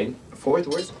he's played. 4th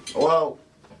worst? Well,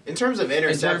 in terms of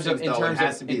interceptions,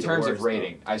 in terms of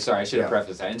rating. I should have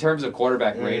prefaced that. In terms of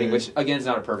quarterback rating, which again is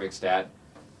not a perfect stat,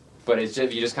 but it's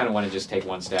just, you just kind of want to just take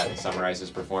one stat and summarize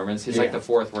his performance. It's like the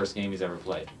 4th worst game he's ever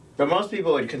played. But most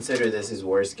people would consider this his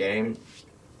worst game,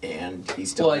 and he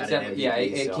still Well, got it's an definitely,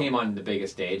 MVP, it so. came on the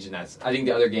biggest stage, and that's. I think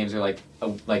the other games are like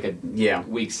a Yeah.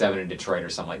 week 7 in Detroit or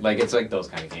something like it's like those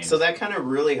kind of games. So that kind of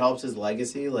really helps his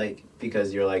legacy, like,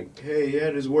 because you're like, hey, he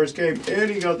had his worst game,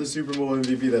 and he got the Super Bowl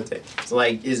MVP that day. So,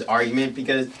 like, his argument,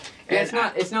 because...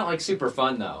 Yeah, it's not like super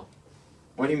fun though.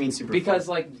 What do you mean super Because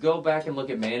fun? like go back and look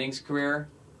at Manning's career,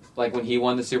 like when he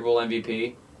won the Super Bowl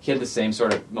MVP, he had the same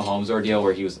sort of Mahomes ordeal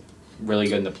where he was really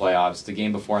good in the playoffs. The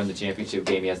game before in the championship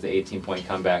game, he has the 18-point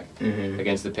comeback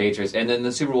against the Patriots, and then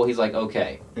the Super Bowl, he's like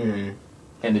okay, and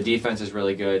the defense is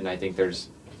really good, and I think there's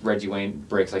Reggie Wayne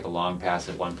breaks like a long pass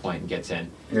at one point and gets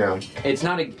in. Yeah. It's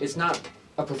not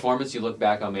a performance you look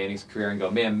back on Manning's career and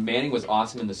go, man, Manning was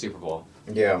awesome in the Super Bowl.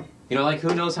 Yeah. You know, like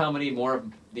who knows how many more of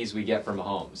these we get from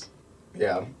Mahomes.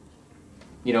 Yeah.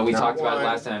 You know, we Not talked about it one.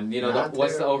 last time. You know, Not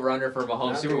what's two. the over/under for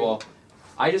Mahomes Not Super two. Bowl?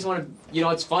 I just want to, you know,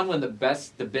 it's fun when the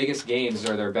biggest games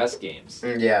are their best games.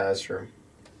 Yeah, that's true.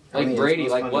 Like I mean, Brady,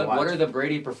 it's most like fun to what watch. are the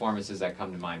Brady performances that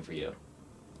come to mind for you?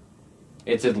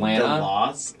 It's The Atlanta,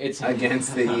 loss It's-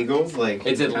 against the Eagles, like,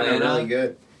 It's kinda Atlanta. really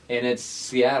good. and it's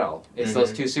Seattle. It's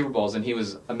those two Super Bowls, and he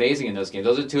was amazing in those games.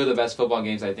 Those are two of the best football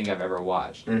games I think I've ever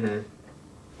watched.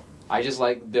 I just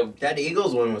like That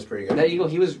Eagles one was pretty good. that Eagle.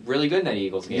 He was really good in that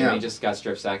Eagles game. Yeah. He just got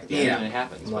strip sacked at the end, Yeah. and it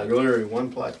happens. Like, literally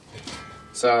one play.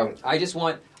 So,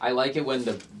 I like it when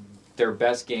their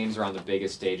best games are on the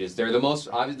biggest stages. They're the most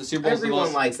obvious. The Super Bowl's the everyone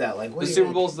most. likes that. Like, what The do you Super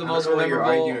mean? Bowl's the I don't most know what you're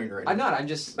memorable. arguing right I'm now. not. I'm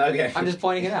just. Okay. I'm just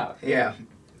pointing it out. Yeah.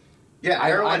 Yeah,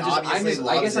 everyone obviously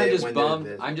I loves guess I'm it just when they're bummed.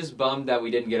 this. I'm just bummed that we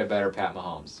didn't get a better Pat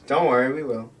Mahomes. Don't worry, we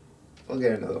will. We'll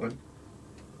get another one.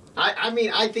 I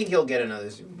mean, I think he'll get another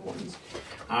Super Bowl.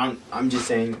 I'm just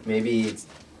saying, maybe it's...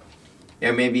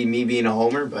 Yeah, maybe me being a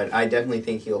homer, but I definitely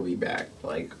think he'll be back.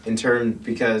 Like, in terms...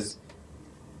 Because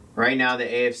right now, the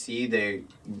AFC, they...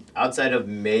 Outside of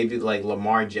maybe, like,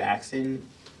 Lamar Jackson,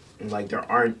 like, there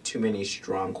aren't too many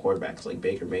strong quarterbacks. Like,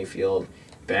 Baker Mayfield,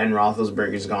 Ben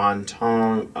Roethlisberger's gone,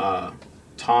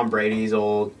 Tom Brady's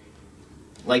old.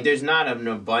 Like, there's not an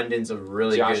abundance of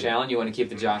really Josh good... Allen, you want to keep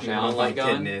the Josh Allen my light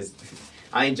going? goodness.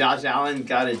 I mean, Josh Allen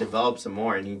got to develop some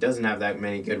more, and he doesn't have that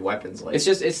many good weapons. Like, It's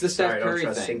the Steph sorry, I don't Curry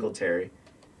trust thing. Singletary.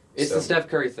 It's So- the Steph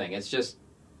Curry thing. It's just,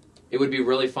 it would be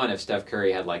really fun if Steph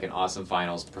Curry had like an awesome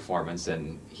finals performance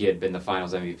and he had been the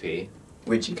finals MVP.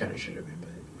 Which he kind of should have been, but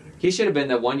whatever. He should have been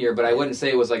that one year, but I wouldn't say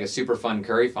it was like a super fun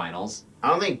Curry finals. I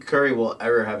don't think Curry will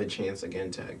ever have a chance again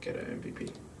to get an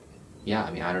MVP Yeah,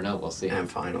 I mean, I don't know. We'll see.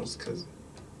 and finals, because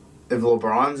if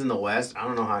LeBron's in the West, I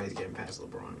don't know how he's getting past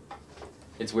LeBron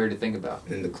It's weird to think about.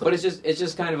 in the Clippers. But it's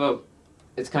just kind of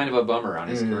a bummer on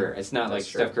his Mhm. career. It's not like That's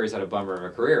true. Steph Curry's had a bummer of a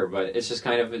career, but it's just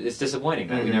it's disappointing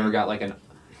that we Mhm. never got like an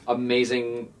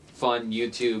amazing, fun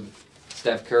YouTube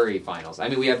Steph Curry finals. I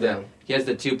mean, we have Yeah. he has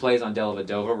the 2 plays on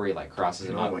Dellavedova where he like crosses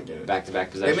him Oh up my goodness.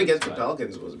 back-to-back possessions. Him against the but-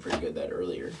 Pelicans was pretty good that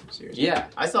earlier series. Yeah.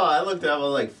 I looked up, I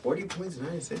was like, 40 points,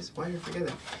 9 assists? Why did I forget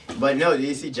that? But no, did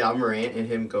you see John Morant and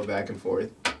him go back and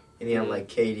forth? And he had like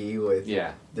KD with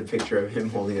Yeah. the picture of him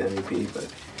holding the MVP.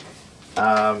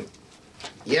 But,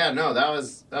 yeah, no, that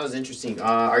was interesting.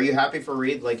 Are you happy for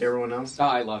Reid like everyone else? Oh,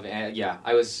 I love it. Yeah,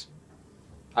 I was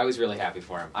really happy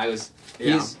for him. Yeah.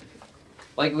 He's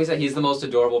like we said, he's the most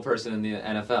adorable person in the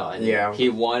NFL. And Yeah. he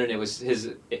won, and it was his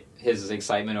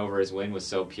excitement over his win was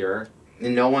so pure.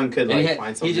 And no one could And like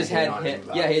find something he just to hate had on him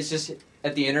about. yeah. It's just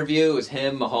at the interview, it was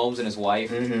him, Mahomes, and his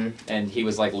wife, and he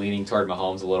was like leaning toward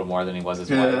Mahomes a little more than he was his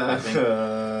wife.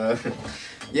 I think.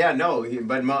 Yeah, no,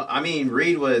 I mean,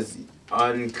 Reid was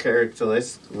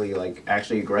uncharacteristically like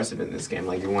actually aggressive in this game.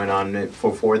 Like he went on it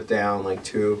for 4th down like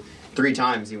 3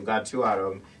 times. He got 2 out of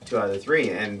them, 2 out of the 3,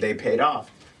 and they paid off.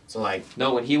 So like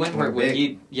No, when he went for Big.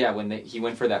 he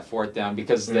went for that 4th down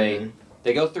because they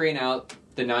go 3 and out.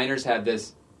 The Niners had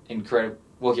this incredible.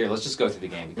 Well, here let's just go through the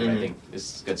game because I think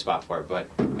this is a good spot for it. But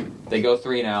they go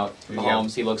 3 and out.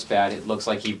 Mahomes, he looks bad. It looks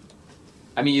like he.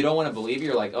 I mean, you don't want to believe.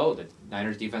 You're like, oh, the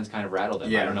Niners defense kind of rattled him.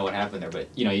 I Yeah. don't know what happened there, but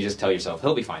you know, you just tell yourself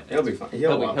he'll be fine. he'll be fine.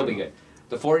 He'll be good.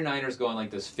 The 49ers go on like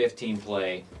this 15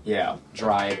 play Yeah,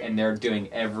 drive, and they're doing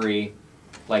every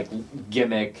like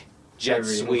gimmick, jet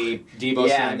Every- sweep. Debo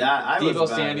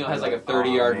Samuel has like a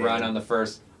 30-yard run on the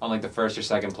first or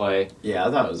second play. Yeah,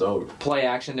 I thought it was over. Play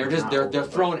action. They're just they're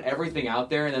throwing everything out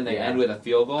there, and then they Yeah. end with a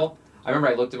field goal. I remember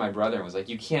I looked at my brother and was like,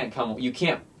 you can't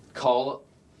call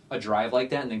a drive like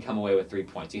that and then come away with 3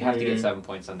 points. You have to get 7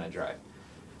 points on that drive.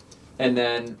 And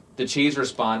then the Chiefs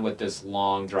respond with this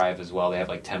long drive as well. They have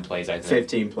like 10 plays, I think.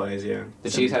 15 plays, yeah. The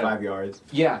Chiefs had 5 yards.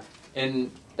 Yeah,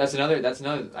 and that's another.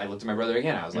 I looked at my brother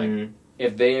again. I was like, Mhm.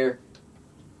 if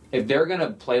they're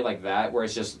gonna play like that, where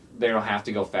it's just they don't have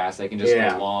to go fast, they can just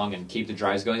Yeah. go long and keep the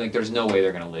drives going. Like, there's no way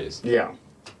they're gonna lose. Yeah.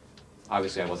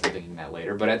 Obviously, I wasn't thinking that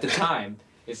later, but at the time,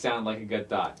 it sounded like a good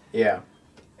thought. Yeah.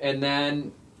 And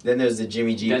then there's the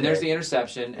Jimmy G. Then there's the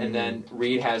interception, and then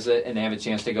Reid has it, and they have a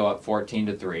chance to go up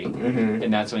 14-3,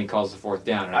 and that's when he calls the fourth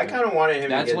down. And I kind of wanted him.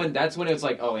 That's when it was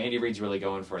like, oh, Andy Reid's really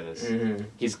going for this.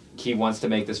 He wants to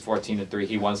make this 14-3.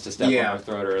 He wants to step on our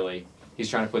throat early. He's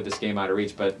trying to put this game out of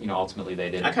reach, but ultimately they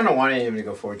didn't. I kind of wanted him to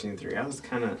go 14-3. I was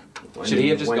kind of. Should he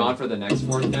have just gone for the next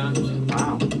fourth down?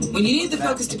 Wow. When you need the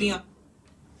focus to be on.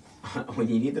 When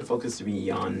you need the focus to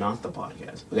be on, not the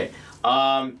podcast. Okay.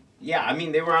 Yeah, I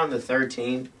mean, they were on the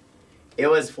 13. It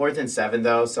was 4th and 7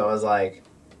 though, so I was like,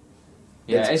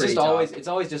 it's just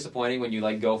always disappointing when you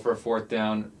like go for a fourth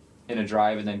down in a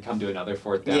drive and then come to another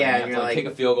fourth down. Yeah, and you have to like kick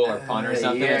a field goal or punt or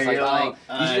something. It's like,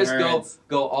 you should just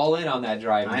go all in on that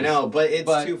drive. I know, but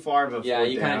it's too far of a fourth down. Yeah,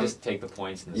 you kind of just take the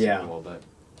points in the Super Bowl, but.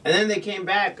 And then they came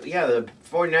back. Yeah, the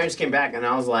 49ers came back, and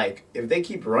I was like, if they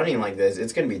keep running like this,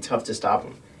 it's going to be tough to stop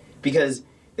them. Because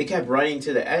they kept running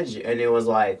to the edge, and it was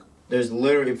like,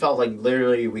 it felt like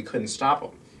literally we couldn't stop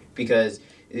them. Because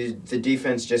the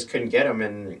defense just couldn't get them,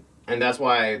 and that's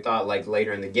why I thought like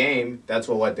later in the game, that's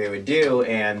what they would do,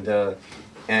 and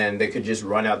they could just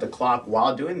run out the clock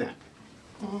while doing that.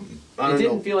 It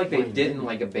didn't feel like they didn't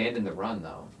like abandon the run,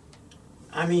 though.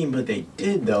 I mean, but they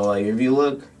did, though. Like, if you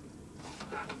look,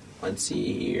 let's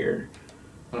see here.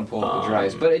 I'm gonna pull up the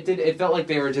drives, but it felt like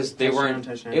they weren't.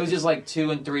 Touchdown. It was just like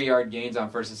 2 and 3 yard gains on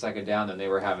first and second down. Then they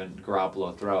were having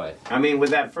Garoppolo throw it. I mean,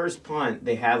 with that first punt,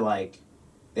 he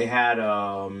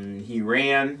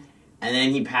ran and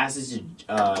then he passes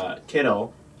to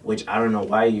Kittle, which I don't know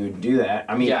why you would do that.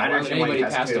 I mean, I don't understand why you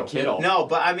pass to Kittle. No,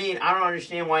 but I mean, I don't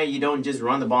understand why you don't just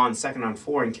run the ball on 2nd and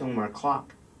 4 and kill him on a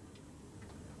clock.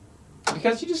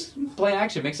 Because you just play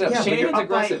action, mix it up. Yeah, Shanahan's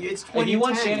aggressive. If you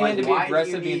want Shanahan to be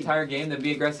aggressive the entire game, then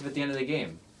be aggressive at the end of the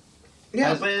game.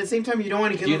 Yeah, but at the same time, you don't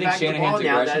want to give him back the ball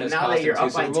now that you're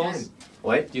up by 10.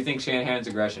 What? Do you think Shanahan's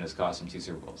aggression has cost him 2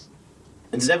 Super Bowls?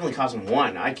 It's definitely cost him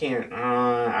 1. I can't.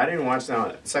 I didn't watch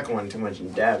the second one too much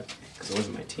in depth because it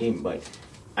wasn't my team. But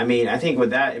I mean, I think with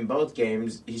that in both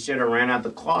games, he should have ran out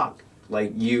the clock.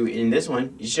 Like in this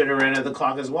one, you should have ran out the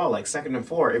clock as well. Like 2nd and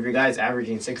 4, if your guy's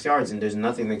averaging 6 yards and there's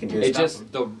nothing they can do to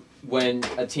stop him. When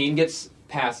a team gets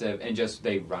passive and just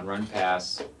they run,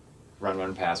 pass, and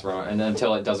then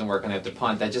until it doesn't work and they have to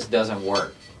punt, that just doesn't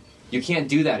work. You can't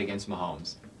do that against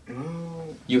Mahomes.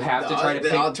 You have to try to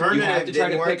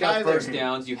pick up first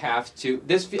downs. You have to.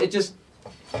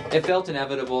 It felt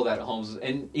inevitable that Mahomes,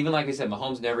 and even like I said,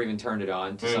 Mahomes never even turned it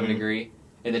on to some degree.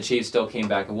 And the Chiefs still came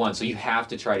back and won. So you have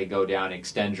to try to go down,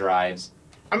 extend drives.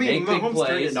 I mean, Mahomes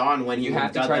turned it on when you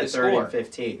have to try to 3rd and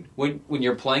 15. When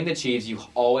you're playing the Chiefs, you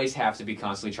always have to be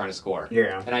constantly trying to score.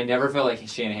 Yeah. And I never felt like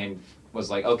Shanahan was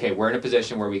like, okay, we're in a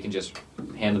position where we can just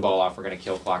hand the ball off. We're going to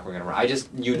kill clock. We're going to run.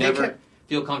 You never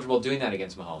feel comfortable doing that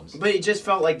against Mahomes. But it just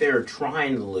felt like they were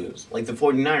trying to lose. Like the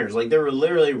 49ers. Like they were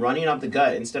literally running up the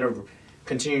gut instead of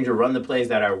continuing to run the plays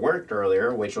that I worked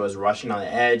earlier, which was rushing on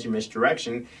the edge and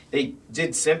misdirection. They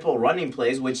did simple running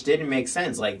plays, which didn't make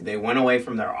sense. Like, they went away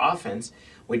from their offense,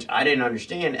 which I didn't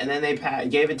understand, and then they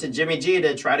gave it to Jimmy G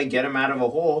to try to get him out of a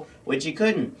hole, which he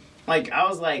couldn't. Like, I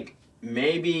was like,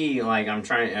 maybe, like,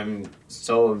 I'm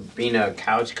so being a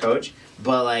couch coach,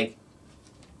 but, like,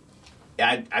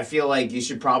 I feel like you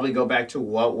should probably go back to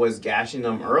what was gashing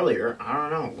them earlier. I don't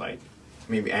know, like,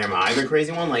 maybe am I the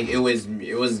crazy one? Like, it was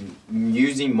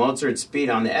using Mozart's speed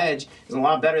on the edge is a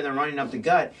lot better than running up the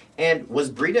gut. And was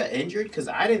Breida injured? Because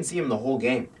I didn't see him the whole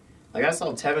game. Like, I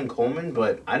saw Tevin Coleman,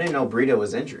 but I didn't know Breida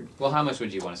was injured. Well, how much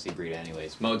would you want to see Breida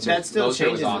anyways? Mozart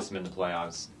was awesome in the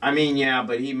playoffs. I mean, yeah,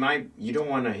 but you don't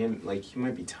want he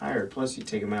might be tired. Plus, you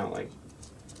take him out, like,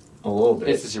 a little bit.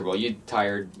 It's the Super Bowl. You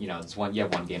tired, you have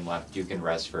one game left. You can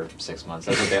rest for 6 months.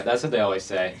 That's what they always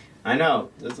say. I know.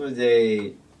 That's what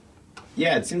they...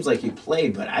 Yeah, it seems like he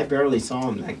played, but I barely saw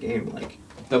him that game. Like,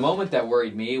 the moment that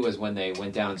worried me was when they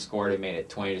went down and scored and made it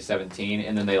 20-17,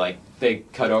 and then they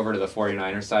cut over to the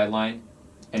 49ers sideline,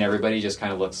 and everybody just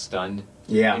kind of looked stunned.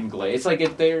 Yeah. And glazed. It's like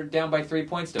if they're down by 3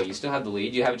 points, though. You still have the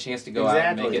lead. You have a chance to go out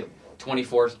and make it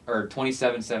 24 or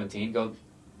 27-17. Go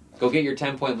get your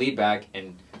 10-point lead back,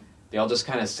 and they all just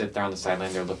kind of sit there on the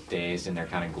sideline. They look dazed and they're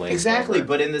kind of glazed. Exactly, over.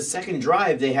 But in the second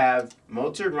drive, they have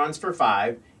Mozart runs for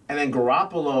 5. And then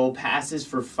Garoppolo passes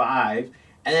for 5.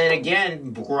 And then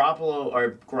again,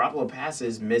 Garoppolo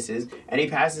passes, misses. And he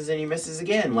passes and he misses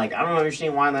again. Like, I don't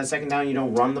understand why on that second down you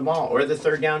don't run the ball. Or the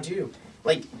third down, too.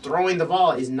 Like, throwing the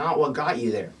ball is not what got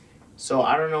you there. So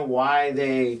I don't know why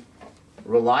they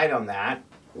relied on that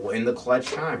in the clutch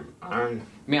time. I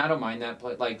mean, I don't mind that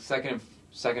play. Like, second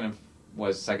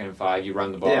and 5. You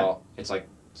run the ball. Yeah. It's like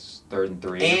 3rd and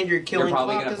 3. And you're killing You're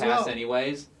probably going to pass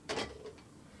anyways.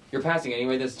 You're passing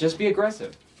anyway. Just be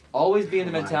aggressive. Always be in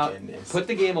the My mentality. goodness. Put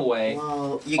the game away.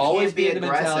 Well, you Always can't be in the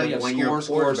mentality aggressive of when score, your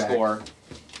score, quarterback. score.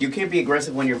 You can't be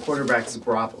aggressive when your quarterback is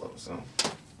Garoppolo. So.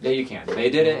 Yeah, you can. They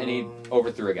did it, and he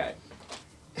overthrew a guy.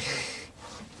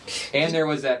 And there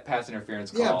was that pass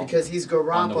interference call. Yeah, because he's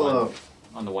Garoppolo.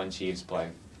 On the one Chiefs play.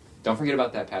 Don't forget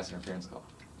about that pass interference call.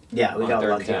 Yeah, we On got third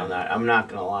and lucky 10. on that. I'm not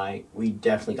gonna lie, we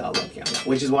definitely got lucky on that.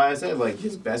 Which is why I said like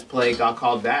his best play got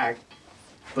called back.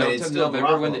 But it's still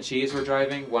remember when Garoppolo. the Chiefs were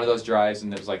driving? One of those drives,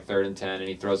 and it was like 3rd and 10, and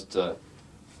he throws it to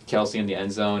Kelsey in the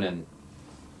end zone, and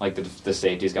like the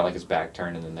safety's got like his back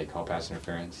turned, and then they call pass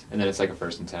interference, and then it's like a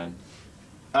 1st and 10.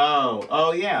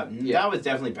 Oh yeah. Yeah. That was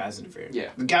definitely pass interference. Yeah.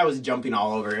 The guy was jumping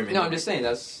all over him. No, I'm just saying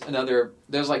that's another.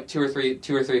 There's like two or three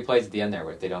plays at the end there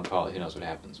where if they don't call it, who knows what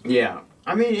happens. Yeah.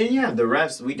 I mean, and yeah, the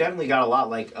refs, we definitely got a lot.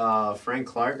 Like, Frank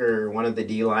Clark or one of the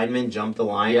D linemen jumped the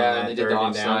line on Yeah, that they did the 3rd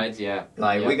and down. offsides. Yeah,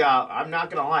 Like, yeah. we got, I'm not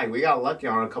going to lie, we got lucky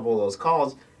on a couple of those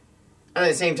calls. At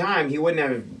the same time, he wouldn't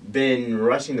have been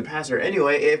rushing the passer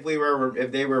anyway if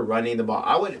they were running the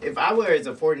ball. If I were as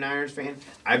a 49ers fan,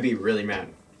 I'd be really mad.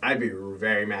 I'd be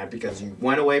very mad because you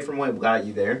went away from what got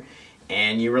you there,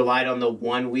 and you relied on the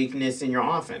one weakness in your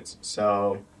offense.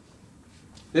 So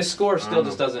This score still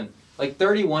just doesn't like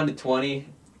 31-20.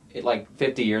 It, like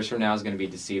 50 years from now is going to be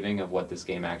deceiving of what this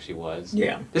game actually was.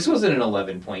 yeah, This wasn't an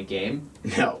 11-point game.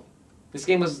 no, This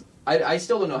game was. I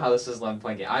still don't know how this is an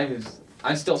 11-point game.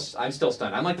 I'm still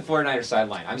stunned. I'm like the 49ers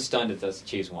sideline. I'm stunned that the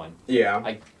Chiefs won. yeah,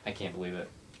 I can't believe it.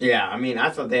 yeah. I mean, I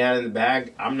thought they had it in the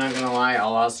bag. I'm not gonna lie, I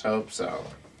lost hope. So,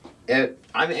 and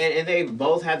they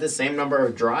both had the same number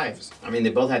of drives. I mean, they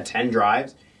both had 10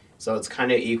 drives, so it's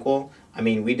kind of equal. I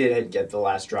mean, we did get the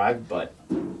last drive, but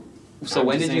So I'm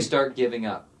when just did you saying- start giving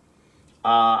up?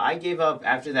 I gave up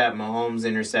after that Mahomes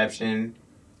interception,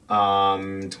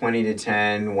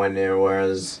 20-10 when there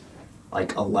was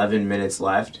like 11 minutes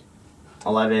left.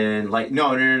 11, like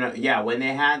no. Yeah, when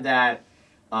they had that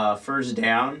first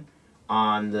down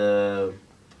on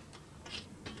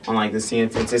like the San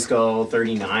Francisco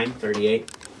 39-38,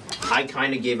 I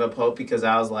kind of gave up hope because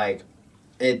I was like,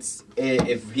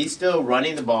 if he's still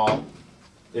running the ball,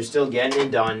 they're still getting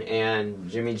it done, and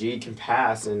Jimmy G can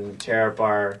pass and tear up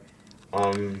our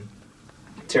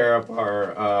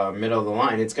middle of the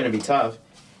line. It's going to be tough.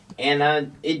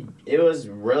 And it was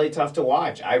really tough to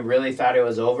watch. I really thought it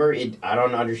was over. I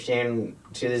don't understand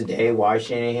to this day why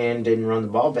Shanahan didn't run the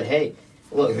ball. But hey,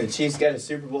 look, the Chiefs got a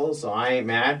Super Bowl, so I ain't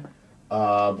mad.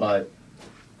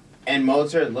 And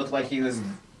Mozart looked like he was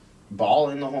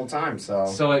balling the whole time. So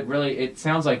it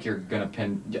sounds like you're gonna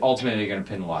ultimately you're gonna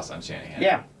pin the loss on Shanahan.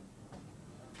 yeah.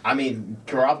 I mean,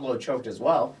 Garoppolo choked as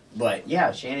well, but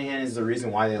yeah, Shanahan is the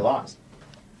reason why they lost.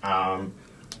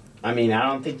 I mean,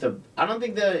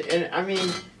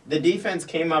 the defense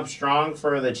came up strong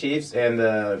for the Chiefs, and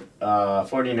the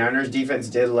 49ers defense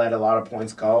did let a lot of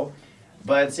points go.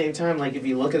 But at the same time, like if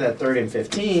you look at that 3rd and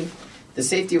 15, the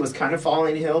safety was kind of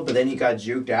falling Hill, but then he got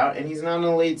juked out, and he's not an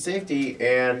elite safety,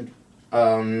 and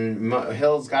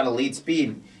Hill's got elite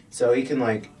speed, so he can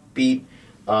like beat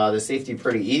the safety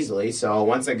pretty easily. So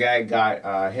once a guy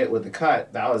got hit with the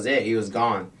cut, that was it. He was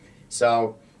gone.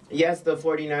 So yes, the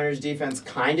 49ers defense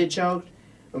kind of choked,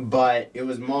 but it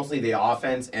was mostly the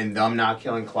offense and them not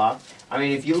killing clock. I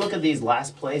mean, if you look at these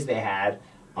last plays they had,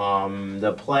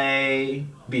 the play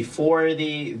before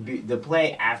the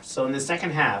play after, so in the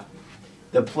second half,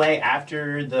 the play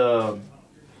after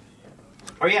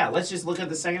let's just look at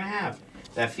the second half.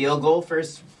 That field goal,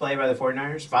 first play by the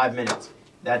 49ers, 5 minutes.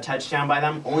 That touchdown by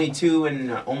them, only 2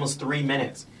 and almost 3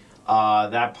 minutes.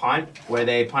 That punt, where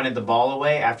they punted the ball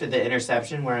away after the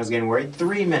interception, where I was getting worried,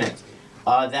 3 minutes.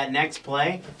 That next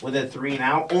play, with a 3 and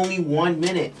out, only 1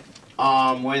 minute.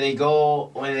 Where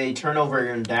they turn over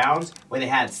in downs, where they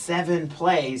had 7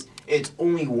 plays, it's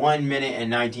only 1 minute and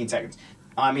 19 seconds.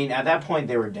 I mean, at that point,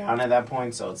 they were down at that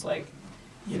point, so it's like,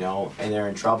 and they're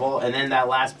in trouble. And then that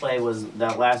last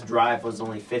drive was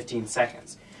only 15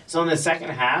 seconds. So in the second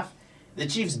half, the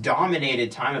Chiefs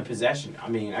dominated time of possession. I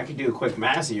mean, I could do a quick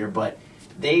math here, but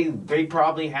they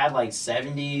probably had like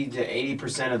 70 to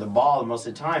 80% of the ball most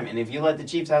of the time. And if you let the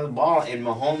Chiefs have the ball in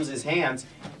Mahomes' hands,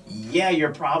 yeah,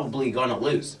 you're probably going to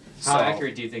lose. How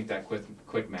accurate do you think that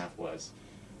quick math was?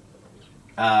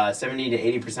 70 to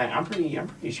 80%. I'm pretty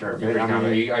sure. You're pretty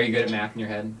confident. Are you good at math in your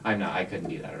head? I'm not. I couldn't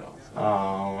do that at all.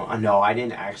 No, I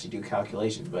didn't actually do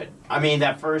calculations, but I mean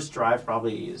that first drive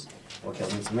probably is so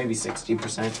maybe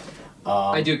 60%.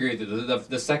 I do agree with you.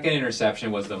 The second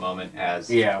interception was the moment as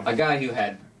a guy who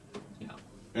had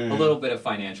a little bit of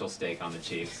financial stake on the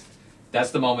Chiefs.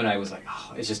 That's the moment I was like,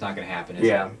 oh, it's just not going to happen. Is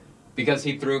it? Because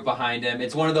he threw it behind him.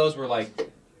 It's one of those where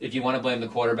like if you want to blame the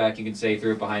quarterback, you can say he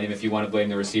threw it behind him. If you want to blame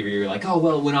the receiver, you're like, oh,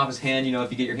 well, it went off his hand. You know,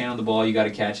 if you get your hand on the ball, you got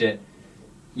to catch it.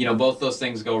 You know, both those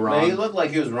things go wrong. But he looked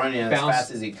like he was running as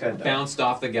fast as he could, though. Bounced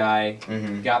off the guy,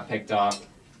 got picked off.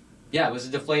 Yeah, it was a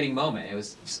deflating moment. It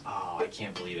was just, I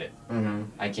can't believe it.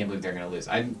 I can't believe they're going to lose.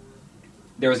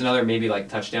 There was another maybe like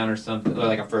touchdown or something, or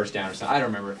like a first down or something. I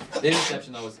don't remember. The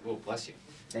interception, though, was, oh, bless you.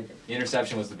 The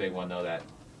interception was the big one, though.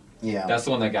 That's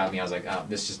the one that got me. I was like, oh,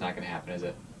 this is just not going to happen, is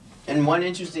it? And one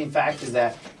interesting fact is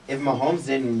that if Mahomes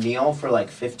didn't kneel for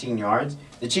like 15 yards,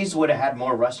 the Chiefs would have had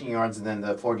more rushing yards than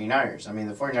the 49ers. I mean,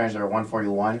 the 49ers are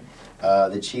 141.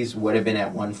 The Chiefs would have been at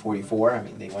 144. I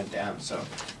mean, they went down, so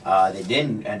they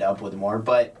didn't end up with more.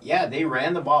 But, yeah, they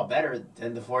ran the ball better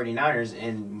than the 49ers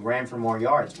and ran for more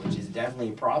yards, which is definitely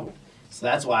a problem. So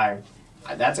that's why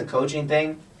that's a coaching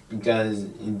thing, because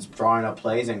he's drawing up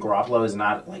plays, and Garoppolo is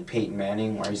not like Peyton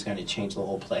Manning where he's going to change the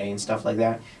whole play and stuff like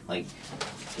that. Like,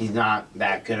 he's not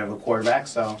that good of a quarterback,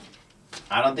 so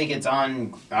I don't think you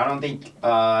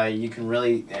can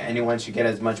really, anyone should get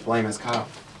as much blame as Kyle.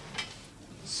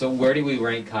 So where do we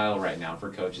rank Kyle right now for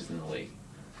coaches in the league?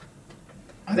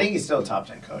 I think he's still a top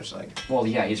 10 coach. Like, well,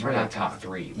 yeah, he's right not top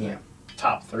 3. Yeah,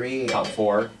 top 3. Top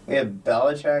 4. We have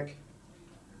Belichick.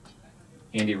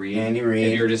 Andy Reid.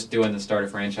 If you were just doing the start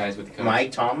of franchise with the coach.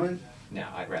 Mike Tomlin. No,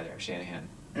 I'd rather have Shanahan.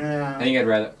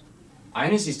 Yeah. I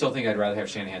honestly still think I'd rather have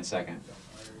Shanahan second.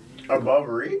 Above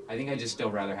Reid? I think I'd just still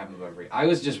rather have him above Reid.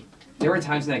 There were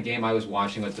times in that game I was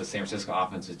watching what the San Francisco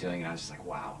offense was doing, and I was just like,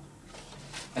 wow.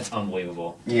 That's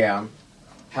unbelievable. Yeah.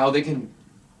 How they can...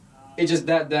 It just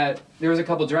that there was a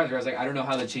couple drives where I was like, I don't know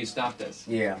how the Chiefs stopped this.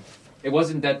 Yeah. It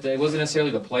wasn't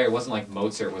necessarily the player. It wasn't like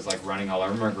Mozart was like running all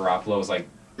over him or Garoppolo was like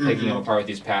picking him apart with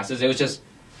these passes. It was just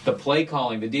the play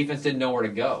calling. The defense didn't know where to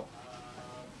go.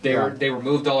 They were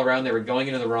moved all around. They were going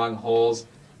into the wrong holes.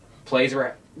 Plays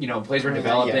were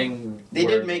developing. Yeah. They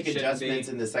did make adjustments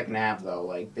in the second half, though.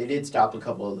 Like, they did stop a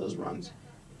couple of those runs.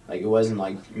 Like, it wasn't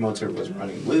like Mozart was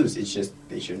running loose. It's just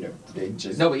they shouldn't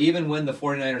have. No, but even when the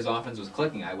 49ers offense was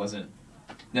clicking, I wasn't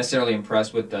necessarily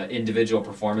impressed with the individual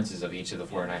performances of each of the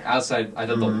 49ers. Outside, I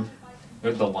thought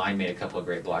the line made a couple of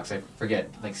great blocks. I forget,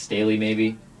 like Staley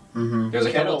maybe. There was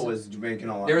a couple. Was making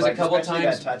a lot. There was a couple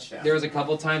times. There was a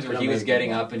couple times where he was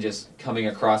getting up and just coming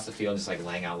across the field, just like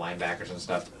laying out linebackers and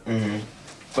stuff.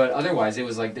 But otherwise, it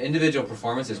was like the individual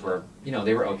performances were,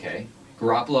 they were okay.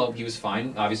 Garoppolo, he was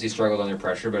fine. Obviously struggled under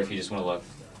pressure, but if you just want to look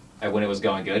at when it was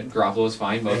going good, Garoppolo was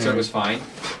fine. Mozart was fine.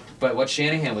 But what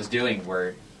Shanahan was doing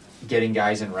were getting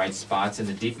guys in right spots, and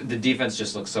the defense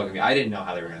just looked so good. I didn't know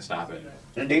how they were going to stop it.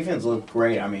 The defense looked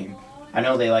great. I mean, I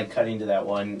know they like cutting to that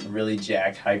one really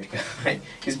jacked, hyped guy.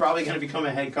 He's probably going to become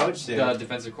a head coach soon. The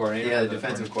defensive coordinator. Yeah, the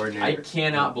defensive coordinator. I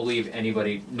cannot believe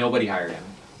nobody hired him.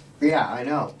 Yeah, I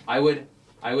know.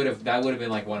 That would have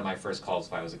been like one of my first calls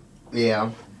if I was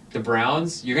the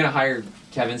Browns. You're going to hire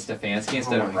Kevin Stefanski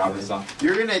instead of Robert Sala.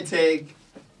 You're going to take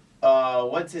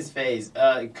what's his face?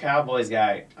 Cowboys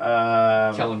guy.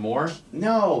 Kellen Moore?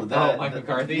 No, Mike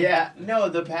McCarthy? Yeah, no,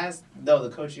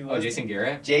 the coach he was. Jason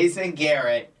Garrett? Jason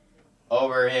Garrett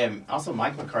over him. Also,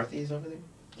 Mike McCarthy is over there?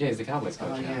 Yeah, he's the Cowboys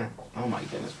coach. Oh, yeah. Oh, my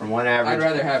goodness. From one average. I'd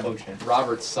rather have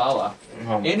Robert Sala.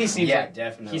 Andy seems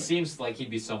definitely. He seems like he'd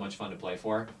be so much fun to play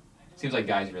for. Seems like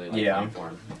guys really like playing for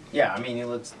him. Yeah, I mean, he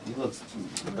looks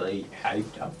really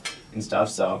hyped up and stuff,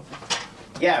 so.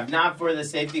 Yeah, if not for the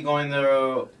safety going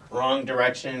the wrong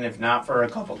direction, if not for a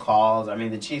couple calls, I mean,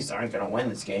 the Chiefs aren't going to win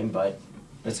this game, but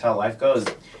that's how life goes.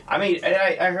 I mean,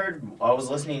 I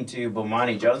was listening to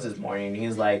Bomani Jones this morning, and he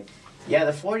was like, yeah,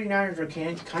 the 49ers are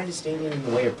kind of standing in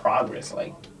the way of progress.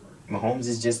 Like, Mahomes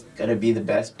is just going to be the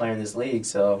best player in this league,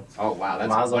 so. Oh, wow,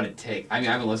 that's what it takes. I mean,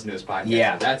 I haven't listened to his podcast.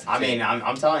 Yeah, so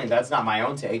I'm telling you, that's not my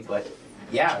own take, but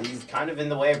yeah, he's kind of in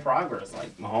the way of progress.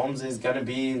 Like, Mahomes is going to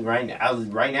be right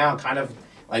now kind of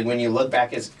like when you look back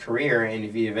at his career, and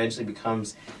if he eventually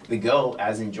becomes the GOAT,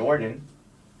 as in Jordan,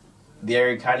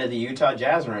 they're kind of the Utah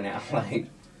Jazz right now. Like,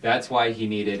 that's why he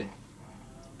needed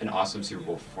an awesome Super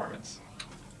Bowl performance.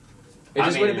 It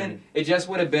just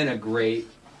would have been a great.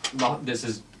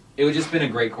 It would just been a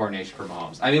great coordination for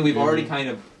Mahomes. I mean, we've already kind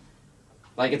of,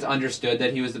 like, it's understood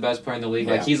that he was the best player in the league.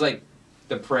 Yeah. Like, he's like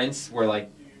the prince, where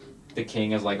like the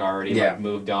king has like already like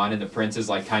moved on, and the prince is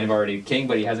like kind of already king,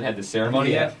 but he hasn't had the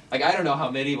ceremony yet. Like, I don't know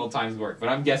how medieval times work, but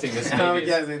I'm guessing this.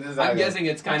 I'm guessing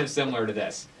it's kind of similar to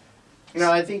this. No,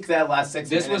 I think that last 6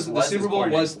 minutes was the Super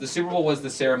Bowl was the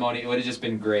ceremony. It would have just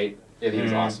been great if he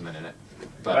was awesome in it.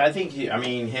 But I think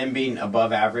him being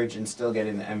above average and still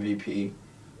getting the MVP.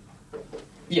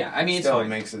 Yeah, I mean, it's still fine.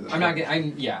 makes it.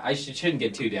 I shouldn't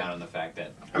get too down on the fact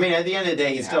that. I mean, at the end of the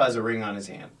day, he still has a ring on his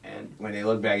hand, and when they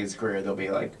look back at his career, they'll be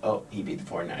like, "Oh, he beat the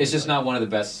 49ers." It's just not one of the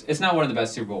best. It's not one of the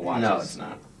best Super Bowl watches. No, it's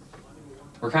not.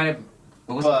 We're kind of.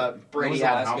 But Brady what was the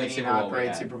had last how good many Super Bowl not we great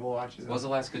had? Super Bowl watches? What was the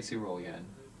last good Super Bowl we had?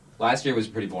 Last year was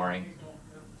pretty boring.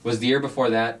 Was the year before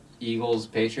that Eagles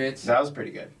Patriots? That was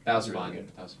pretty good. That was really fun.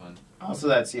 good. That was fun. Also,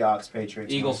 that Seahawks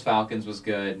Patriots. Eagles Falcons was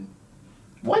good.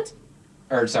 What?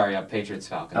 Or sorry, Patriots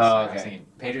Falcons. Oh, I was okay. thinking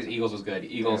Patriots Eagles was good.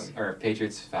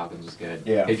 Patriots Falcons was good.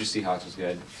 Yeah. Patriots Seahawks was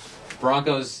good.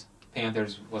 Broncos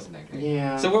Panthers wasn't that great.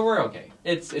 Yeah. So we're okay.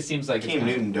 It seems like Cam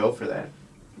Newton dove for that.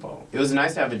 Well, it was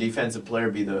nice to have a defensive player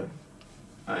be the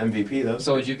MVP though.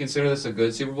 So would you consider this a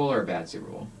good Super Bowl or a bad Super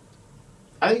Bowl?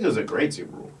 I think it was a great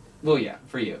Super Bowl. Well, yeah,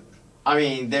 for you. I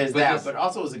mean, there's But that, just- but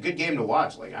also it was a good game to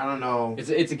watch. Like, I don't know.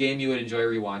 It's a game you would enjoy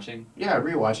rewatching. Yeah,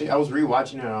 rewatching. I was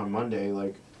rewatching it on Monday,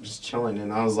 like just chilling,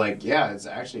 and I was like, yeah, it's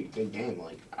actually a good game.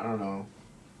 Like, I don't know.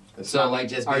 It's not like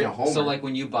just being a homer. So like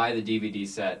when you buy the DVD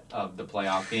set of the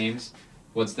playoff games,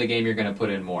 what's the game you're going to put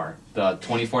in more? The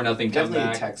 24-0 definitely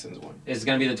comeback. the Texans one. Is it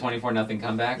going to be the 24-0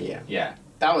 comeback? Yeah. Yeah.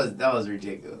 That was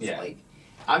ridiculous. Yeah. Like,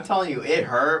 I'm telling you, it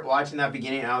hurt watching that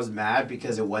beginning. I was mad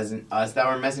because it wasn't us that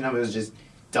were messing up. It was just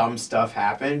dumb stuff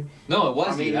happened. No, it was.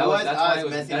 I mean, you. it was That's us why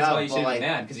messing that's up, why you but, should like- be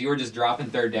mad because you were just dropping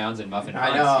third downs and muffin I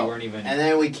punts. know. You weren't even. And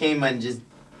then we came and just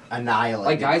annihilated.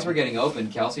 Like guys them. were getting open.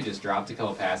 Kelsey just dropped a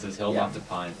couple passes. Hill Yeah. left a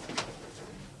punt.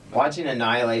 Watching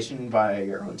annihilation by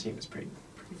your own team is pretty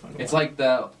fun. To It's watch.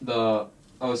 like the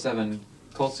 07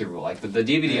 Colts Super Bowl. Like the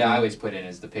DVD Mhm. I always put in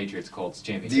is the Patriots Colts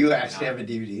championship. Do you actually have a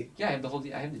DVD? Yeah, I have the whole.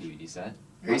 I have the DVD set.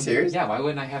 Are you serious? Yeah. Why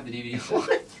wouldn't I have the DVD set?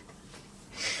 What?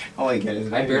 Oh my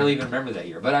goodness. I barely even remember that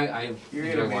year, but I You're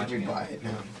enjoy gonna make watching me it. buy it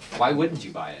now. Why wouldn't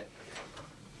you buy it?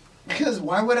 Because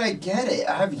why would I get it?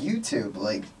 I have YouTube.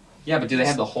 Like, Yeah, but do they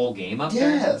have the whole game up there?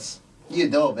 yes.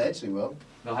 They'll eventually will.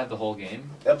 They'll have the whole game.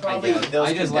 They'll probably guess. those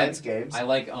I just condensed games. I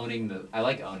like owning the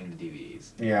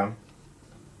DVDs. Yeah.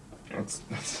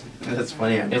 That's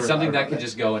funny. I never It's something thought that about could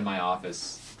just go in my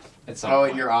office. At some Oh,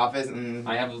 point. in your office? Mm.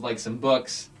 I have like some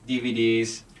books,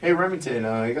 DVDs. Hey, Remington,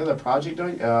 you got that project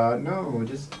on? No,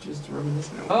 just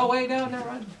reminiscing. Oh wait, no, never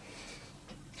mind.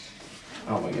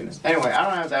 Oh my goodness. Anyway, I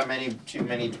don't have that too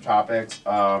many topics.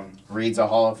 Reid's a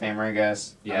Hall of Famer, I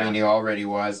guess. Yeah. I mean, he already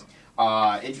was.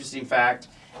 Interesting fact.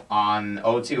 On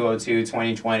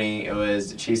 2020, it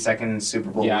was the Chiefs' second Super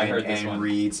Bowl Yeah, I win heard this and one.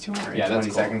 Reid's Yeah, that's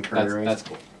 222nd cool. career win. That's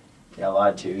cool. Yeah, a lot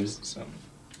of twos. So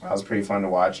that was pretty fun to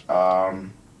watch. How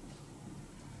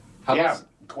Yeah, about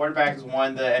quarterbacks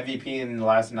won the MVP in the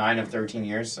last 9 of 13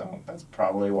 years, so that's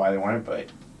probably why they won it. But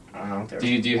I don't know. do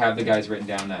you have the guys written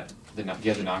down that do you have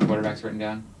the non-quarterbacks written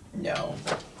down? No.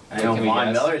 I Wait, know can we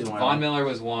Von guess? Miller's one. Von Miller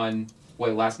was one.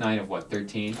 Wait, last night of what?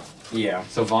 13. Yeah.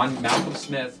 So Malcolm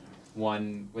Smith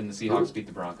won when the Seahawks beat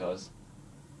the Broncos.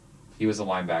 He was a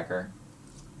linebacker.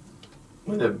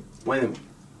 When the When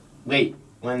the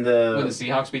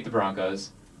Seahawks beat the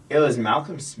Broncos, it was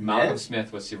Malcolm Smith. Malcolm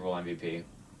Smith was Super Bowl MVP.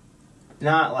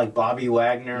 Not like Bobby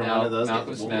Wagner, No, one of those Malcolm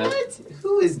guys. Smith.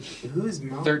 What? Who's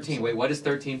Malcolm? 13. Wait, what does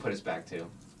 13 put us back to?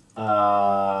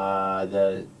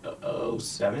 The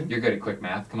 07? You're good at quick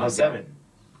math. Come on. 07.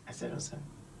 I said 07.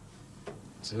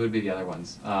 So who would be the other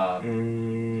ones?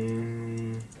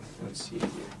 Let's see here.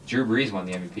 Drew Brees won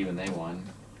the MVP when they won.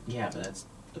 Yeah, but that's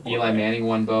the Eli Manning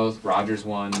won both. Rodgers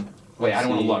won. Wait, I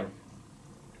don't want to look.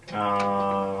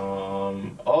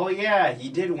 Oh yeah, he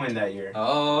did win that year.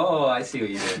 Oh, I see what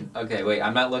you did. Okay, wait,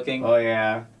 I'm not looking. Oh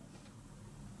yeah.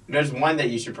 There's one that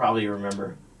you should probably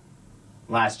remember.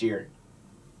 Last year.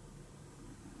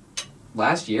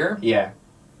 Last year? Yeah.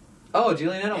 Oh,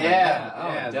 Julian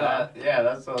Edelman.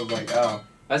 That's what I was like. Oh.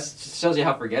 That shows you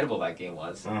how forgettable that game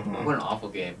was. Mhm. What an awful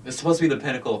game. It's supposed to be the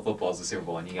pinnacle of football, is the Super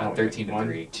Bowl, and you got 13 to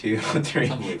 3. 1, 2, 3,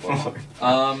 Unbelievable. 4,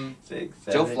 6,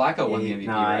 7, Joe Flacco won the 8, MVP,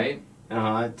 9,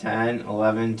 right? 10,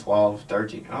 11, 12,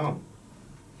 13.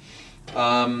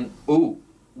 Oh.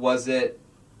 Was it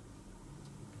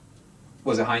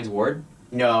Hines Ward?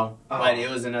 No, Oh. but it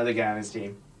was another guy on his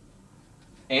team.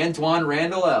 Antoine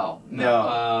Randall L.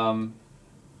 No.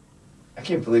 I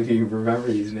can't believe you remember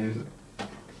these names.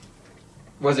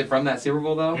 Was it from that Super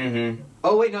Bowl, though? Mm-hmm.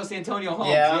 Oh, wait, no, Santonio Holmes.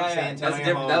 Yeah, That's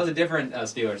Santonio Holmes. that was a different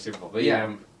Steelers Super Bowl. But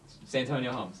yeah,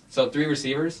 Santonio Holmes. So 3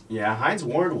 receivers? Yeah, Hines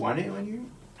Ward won it one year.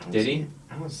 Did he?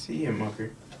 I don't see him,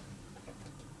 Mucker.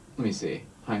 Let me see.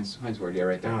 Hines Ward, yeah,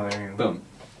 right there. Oh, there you go. Boom.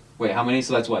 Wait, how many?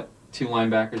 So that's what? 2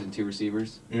 linebackers and 2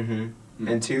 receivers? Mm-hmm.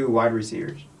 And 2 wide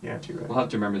receivers. Yeah, 2 right. We'll have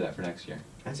to remember that for next year.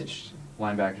 That's interesting.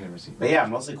 Linebackers and receivers. But yeah,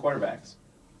 mostly quarterbacks.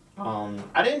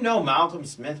 I didn't know Malcolm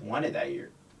Smith won it that year.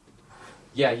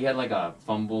 Yeah, he had like a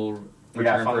fumble We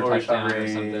got return for a fumble touchdown or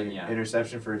recovery, something. Yeah.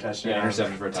 interception for a touchdown. Yeah,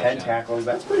 interception for a 10 touchdown. tackles.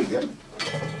 That's pretty good.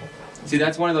 See,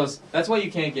 that's one of those. That's why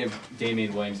you can't give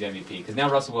Damian Williams the MVP because now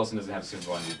Russell Wilson doesn't have Super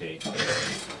Bowl MVP.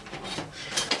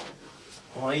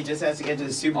 Well, he just has to get to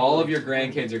the Super Bowl. All of your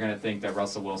grandkids are going to think that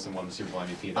Russell Wilson won the Super Bowl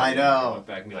MVP. I know. Look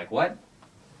back and be like, what?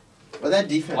 Well, that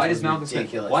defense Why was does Malcolm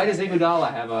ridiculous. Smith? Why does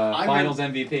Iguodala have a I Finals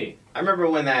MVP? I remember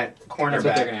when that That's what they're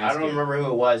cornerback, gonna I ask don't you. remember who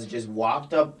it was, just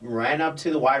walked up, ran up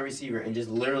to the wide receiver, and just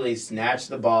literally snatched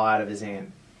the ball out of his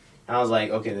hand. And I was like,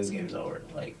 okay, this game's over.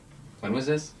 Like, When was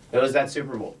this? it was that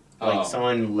Super Bowl. Like, Oh.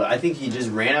 someone, I think he just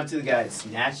ran up to the guy,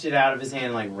 snatched it out of his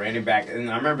hand, like, ran it back. And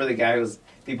I remember the guy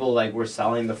people, like, were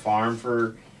selling the farm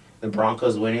for the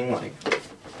Broncos winning. Like,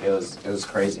 it was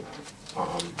crazy.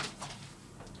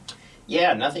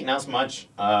 Yeah, nothing else much.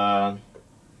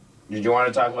 Did you want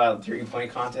to talk about the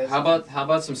 3-point contest? How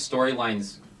about some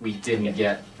storylines we didn't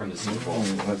get from the Super Bowl?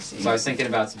 Let's see. So I was thinking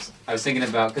about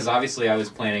because obviously I was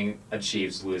planning a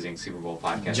Chiefs losing Super Bowl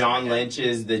podcast. John Lynch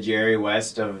is the Jerry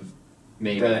West of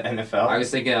Maybe. the NFL. I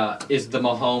was thinking, is the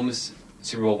Mahomes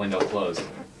Super Bowl window closed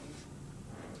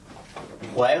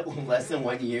What? Less than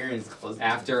 1 year is close.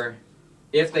 after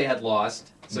if they had lost?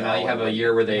 So No, now you have a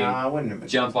year where they I wouldn't have been.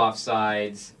 jump off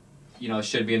sides.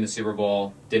 Should be in the Super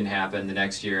Bowl. Didn't happen. The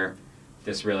next year,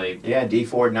 this really. Yeah, D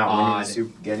Ford not Odd.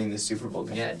 getting the Super Bowl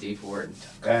game. Yeah, D Ford.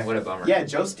 Okay. What a bummer. Yeah,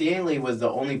 Joe Staley was the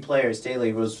only player.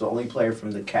 Staley was the only player from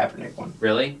the Kaepernick one.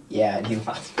 Really? Yeah, and he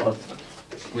lost both.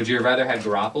 Would you have rather had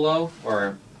Garoppolo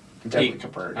or Definitely Pete-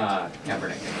 Kaepernick.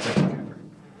 Kaepernick?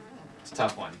 It's a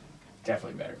tough one.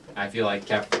 Definitely better. I feel like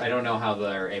I don't know how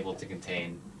they're able to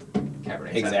contain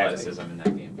Kaepernick's Exactly. athleticism in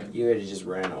that game. But You would have just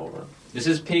ran over. this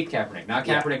is peak Kaepernick, not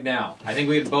Yeah. Kaepernick now. I think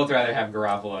we'd both rather have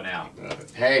Garoppolo now.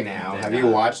 Hey, now, Then have you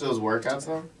watched those workouts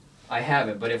though? I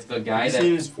haven't, but if the guy Have you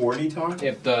seen his 40 talk?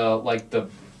 if the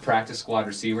practice squad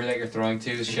receiver that you're throwing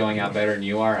to is showing out better than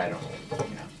you are, I don't.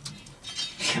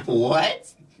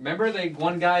 What? Remember the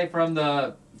one guy from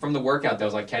the workout that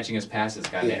was like catching his passes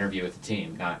got an Yeah. interview with the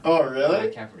team, not Oh, really?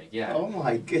 not Kaepernick. Yeah, Oh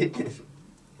my goodness,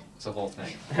 it's a whole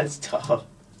thing. that's tough.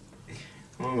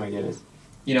 Oh my goodness.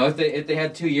 If they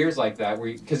had 2 years like that,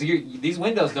 because these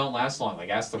windows don't last long. Like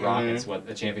ask the Mm-hmm. Rockets what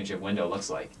a championship window looks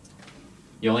like.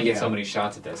 You only get so many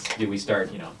shots at this. Do we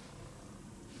start?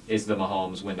 Is the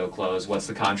Mahomes window closed? What's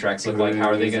the contracts look like? How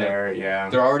are they Who's gonna? there? Yeah.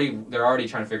 They're already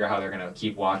trying to figure out how they're gonna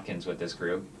keep Watkins with this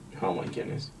group. Oh my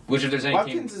goodness. Which if there's any team,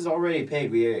 Watkins is already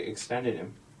paid. We extended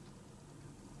him.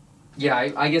 yeah,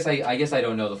 I guess I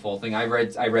don't know the full thing. I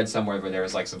read somewhere where there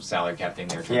was like some salary cap thing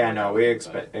there. Yeah, no, we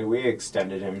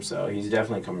extended him, so he's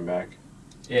definitely coming back.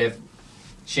 If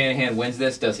Shanahan wins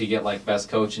this, does he get like best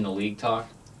coach in the league talk?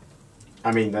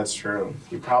 I mean, that's true.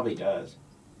 He probably does.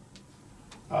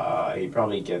 He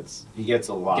probably gets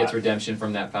a lot. Gets redemption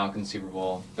from that Falcons Super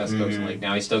Bowl, best coach in the league.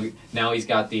 Now he's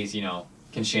got these.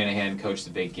 Can Shanahan coach the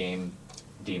big game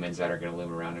demons that are going to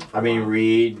loom around him? For I mean, a while?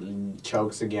 Reed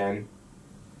chokes again.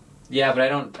 Yeah, but I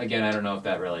don't know if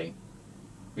that really.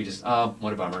 We just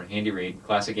what a bummer. Andy Reid,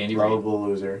 classic Andy Reid. Lovable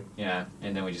loser. Yeah,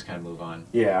 and then we just kind of move on.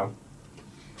 Yeah.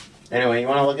 Anyway, you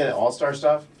want to look at All-Star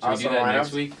stuff? Should we do that lineups?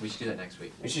 next week? We should do that next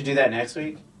week. We should do that next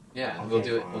week? Yeah, Okay, we'll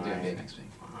do it. We'll do fine. it next week.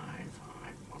 Fine.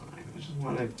 I just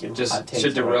want to give hot Just takes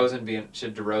should away.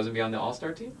 DeRozan be on the All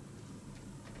Star team?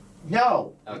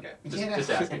 No! Okay, Yeah.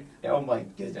 just asking. Oh my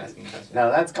Just goodness. asking.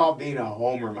 No, that's called being a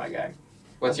homer, my guy.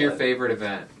 What's your favorite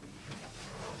event?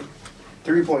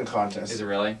 3-point contest. Is it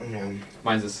really? Yeah.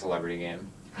 Mine's a celebrity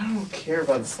game. I don't care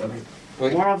about the celebrity.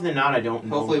 Wait. More often than not, I don't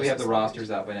know. Hopefully we what's have the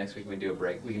rosters out by next week. We can do a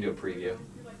break. We can do a preview.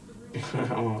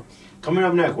 Coming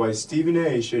up next, why Stephen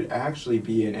A. should actually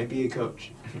be an NBA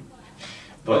coach.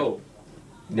 But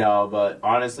no, but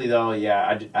honestly though,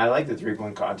 yeah, I like the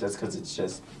 3-point contest because it's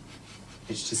just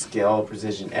skill,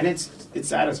 precision, and it's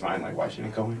satisfying. Like, why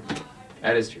shouldn't it go in?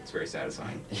 That is true. It's very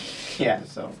satisfying. Yeah.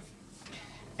 So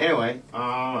anyway,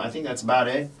 I think that's about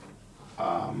it.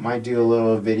 Might do a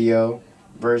little video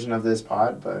version of this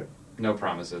pod, but No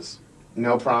promises.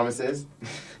 no promises.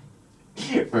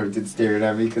 Remington staring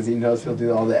at me because he knows he'll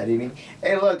do all the editing.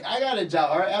 Hey, look, I got a job.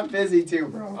 All right, I'm busy too,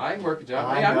 bro. I work a job.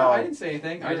 I I know. I didn't say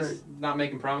anything. I just not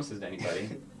making promises to anybody.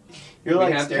 You're like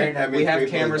we have, staring at me. we have creepily,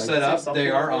 cameras like, set is there up. something They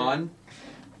are over there? on.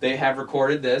 They have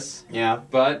recorded this, Yeah.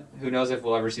 but who knows if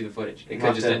we'll ever see the footage? It We'll could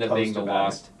have just to end up being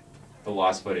post the about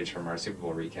lost footage from our Super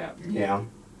Bowl recap. Yeah.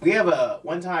 We have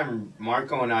one time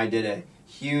Marco and I did a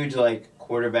huge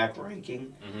quarterback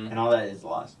ranking, and all that is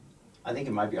lost. I think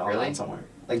it might be online Really? somewhere.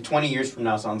 Like 20 years from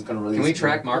now, someone's gonna release. Can we it.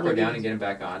 track Marco Oh, down and get him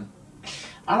back on?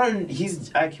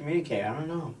 I communicate. I don't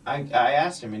know. I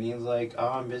asked him and he was like, "Oh,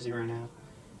 I'm busy right now."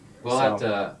 We'll have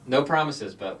to. No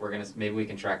promises, but maybe we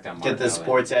can track down Mark. Get the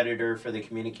sports editor for the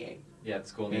Communique. Yeah, the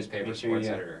school newspaper make sure sports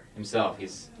editor himself.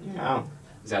 He's out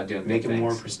doing make big it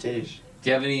more things. prestige. Do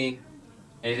you have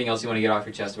anything else you want to get off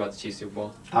your chest about the Chiefs Super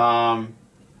Bowl?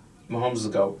 Mahomes is the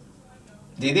GOAT.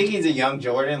 Do you think he's a young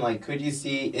Jordan? Like, could you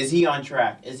see? Is he on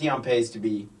track? Is he on pace to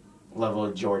be level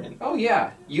of Jordan? Oh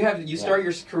yeah, you start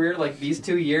your career like these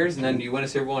 2 years, and then you win a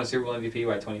Super Bowl and a Super Bowl MVP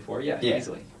by 24. Yeah,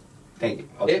 easily. Thank you.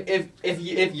 Okay.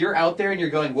 If you're out there and you're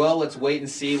going, well, let's wait and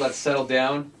see, let's settle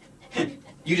down.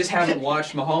 You just haven't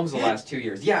watched Mahomes the last 2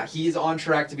 years. Yeah, he's on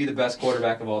track to be the best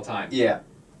quarterback of all time. Yeah.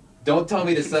 Don't tell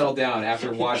me to settle down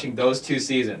after watching those 2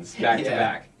 seasons back to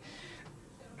back.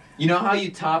 You know how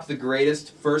you top the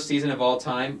greatest first season of all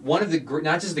time? One of the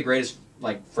not just the greatest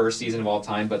like first season of all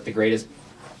time, but the greatest,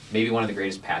 maybe one of the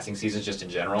greatest passing seasons just in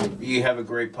general. You have a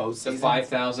great postseason.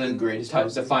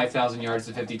 The 5,000 yards,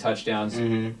 the 50 touchdowns.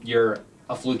 Mm-hmm. You're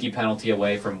a fluky penalty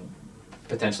away from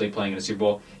potentially playing in a Super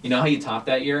Bowl. You know how you top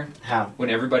that year? How?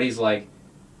 When everybody's like,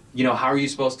 how are you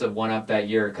supposed to one-up that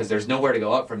year? Because there's nowhere to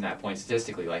go up from that point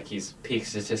statistically. Like, he's peaked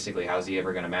statistically. How's he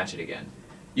ever going to match it again?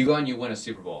 You go and you win a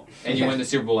Super Bowl. And you win the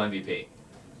Super Bowl MVP.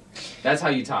 That's how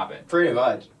you top it. Pretty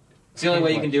much. It's the only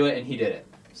way you can do it, and he did it.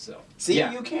 So see,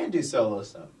 you can do solo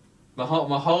stuff.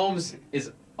 Mahomes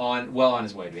is on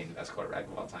his way to being the best quarterback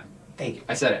of all time. Thank you.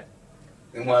 I said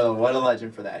it. Well, what a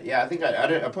legend for that. Yeah, I think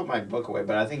I put my book away,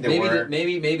 but I think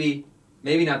maybe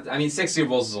not. I mean, 6 Super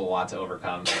Bowls is a lot to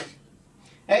overcome.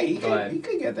 Hey, you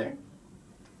could get there.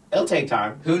 It'll take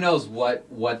time. Who knows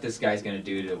what this guy's going to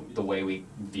do to the way we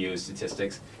view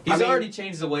statistics? He's already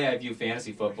changed the way I view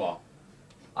fantasy football.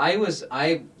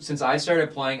 Since I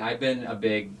started playing, I've been a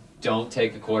big don't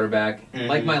take a quarterback. Mm-hmm.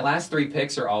 Like, my last 3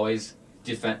 picks are always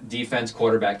defense,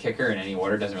 quarterback, kicker in any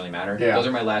order. Doesn't really matter. Yeah. Those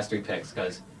are my last 3 picks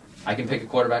because I can pick a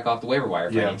quarterback off the waiver wire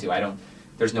if I need to.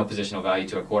 There's no positional value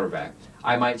to a quarterback.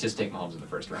 I might just take Mahomes in the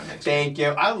first round next week. Thank you.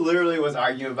 I literally was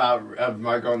arguing about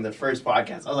Marco on the first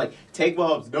podcast. I was like, take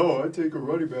Mahomes. No, I take a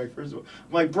running back first of all.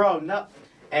 I'm like, bro, no.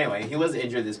 Anyway, he was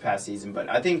injured this past season, but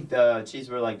I think the Chiefs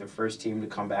were like the first team to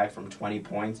come back from 20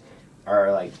 points,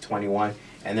 or like 21,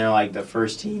 and they're like the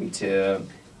first team to,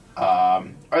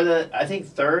 I think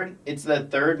third. It's the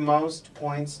third most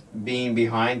points being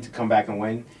behind to come back and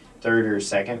win, third or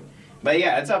second. But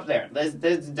yeah, it's up there. There's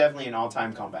definitely an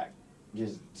all-time comeback.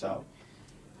 Just so.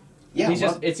 Yeah,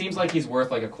 it seems like he's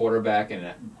worth like a quarterback and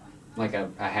a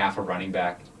half a running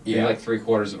back. Maybe like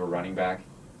 3/4 of a running back.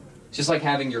 It's just like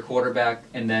having your quarterback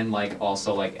and then like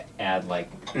also like add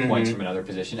like points from another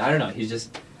position. I don't know. He's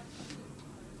just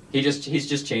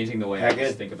changing the way I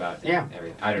just think about it. Yeah.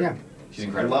 Everything. I don't know. She's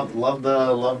incredible. Love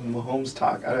Mahomes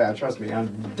talk. Trust me,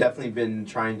 I've definitely been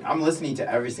trying. I'm listening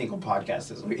to every single podcast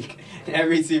this week,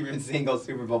 every single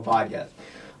Super Bowl podcast.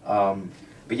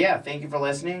 But yeah, thank you for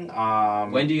listening.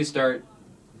 When do you start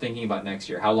thinking about next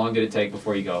year? How long did it take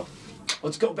before you go,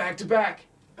 let's go back to back?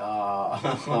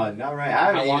 Not right.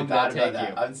 I haven't even thought about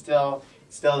that. I'm still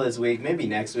this week, maybe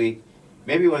next week,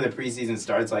 maybe when the preseason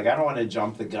starts. Like, I don't want to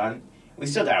jump the gun. We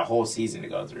still got a whole season to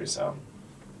go through, so.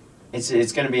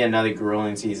 It's going to be another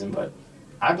grueling season, but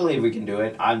I believe we can do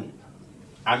it.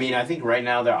 I think right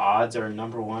now their odds are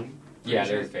number 1. Yeah,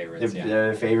 they're favorites.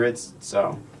 They're favorites,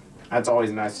 so that's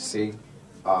always nice to see.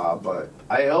 But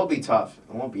it'll be tough.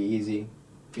 It won't be easy.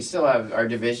 We still have our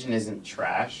division isn't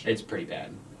trash. It's pretty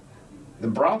bad. The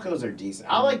Broncos are decent.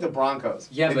 I like the Broncos.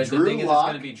 Yeah, but the thing is, it's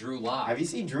going to be Drew Lock. Have you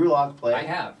seen Drew Lock play? I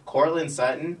have. Cortland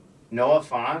Sutton, Noah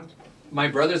Fant. My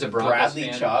brother's a Broncos Bradley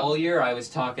fan. Chubb. All year I was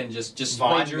talking just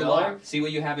play Drew Lock. See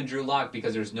what you have in Drew Lock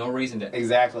because there's no reason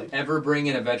to ever bring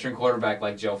in a veteran quarterback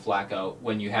like Joe Flacco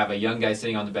when you have a young guy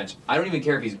sitting on the bench. I don't even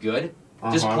care if he's good.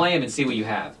 Just play him and see what you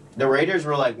have. The Raiders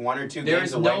were like 1 or 2 games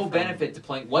away. There's no benefit to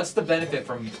playing. What's the benefit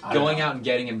from going out and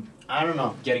getting him? I don't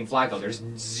know. Getting Flacco. There's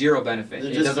zero benefit.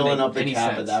 They're just filling up the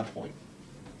cap at that point.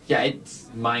 Yeah, it's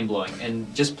mind-blowing.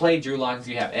 And just play Drew Lock as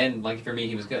you have. And like for me,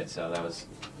 he was good. So that was...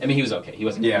 I mean, he was okay. He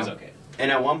wasn't... Yeah. He was okay. And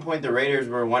at one point, the Raiders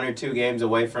were 1 or 2 games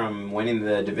away from winning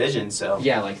the division. So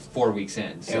yeah, like 4 weeks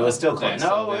in. So it was still close.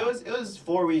 No, it was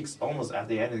 4 weeks almost at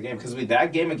the end of the game because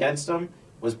that game against them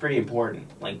was pretty important,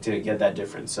 like to get that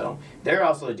difference. So they're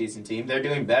also a decent team. They're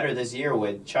doing better this year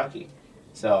with Chucky.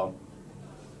 So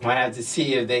might have to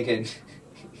see if they can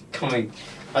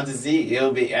have to see.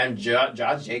 It'll be and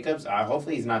Josh Jacobs.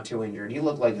 Hopefully he's not too injured. He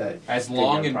looked like a as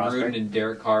Long and Gruden and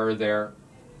Derek Carr are there.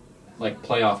 Like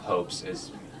playoff hopes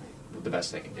is the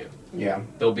best they can do. Yeah,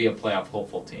 they'll be a playoff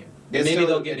hopeful team. Maybe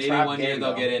they'll get. Maybe 1 year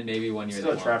they'll get in. Maybe 1 year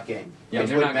still a trap game. Yeah,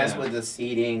 they're not mess with the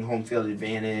seeding, home field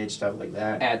advantage, stuff like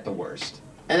that. At the worst.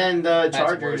 And then the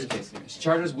Chargers.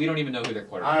 Chargers, we don't even know who their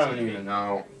quarterback is. I don't even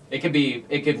know. It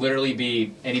could literally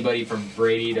be anybody from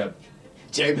Brady to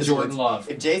Jameis Jordan Winston. Love.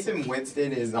 If Jason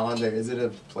Winston is on there, is it a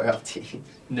playoff team?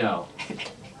 No.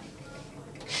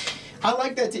 I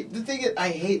like that team. The thing is, I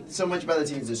hate so much about the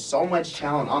team is there's so much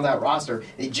talent on that roster.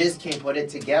 They just can't put it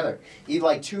together. Even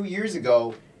like 2 years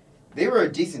ago, they were a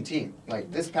decent team.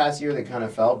 Like this past year, they kind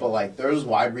of fell, but like those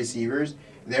wide receivers,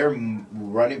 their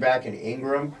running back and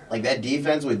Ingram, like that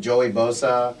defense with Joey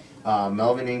Bosa,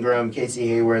 Melvin Ingram, Casey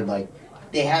Hayward, like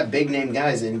they have big name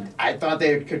guys, and I thought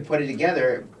they could put it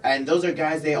together. And those are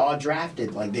guys they all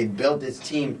drafted. Like they built this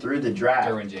team through the draft.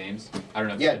 Derwin James. I don't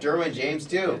know. Yeah, Derwin James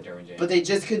too. Yeah, Derwin James. But they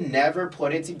just could never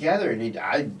put it together. And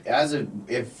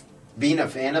if being a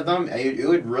fan of them, it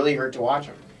would really hurt to watch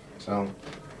them. So.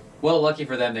 Well, lucky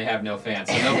for them, they have no fans,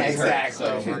 so nobody's Exactly.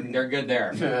 hurt. So they're good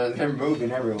there. They're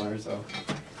moving everywhere. So.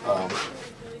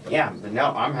 Yeah, but no,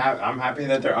 I'm happy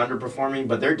that they're underperforming,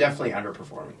 but they're definitely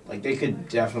underperforming. Like they could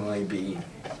definitely be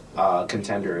a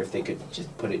contender if they could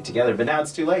just put it together. But now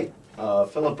it's too late.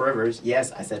 Phillip Rivers,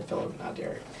 yes, I said Phillip, not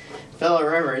Derek. Phillip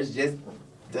Rivers just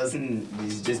doesn't.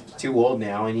 He's just too old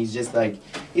now, and he's like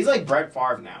Brett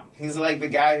Favre now. He's like the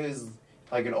guy who's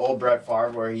like an old Brett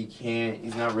Favre where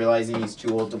he's not realizing he's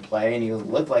too old to play, and he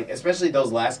looked like, especially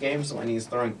those last games when he was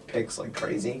throwing picks like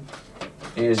crazy.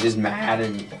 He was just mad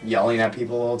and yelling at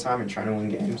people all the time and trying to win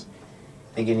games.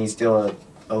 Thinking he's still a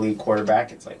elite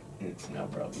quarterback. It's like, no,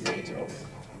 bro, your days are over.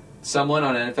 Someone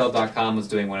on NFL.com was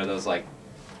doing one of those like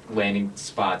landing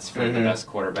spots for the best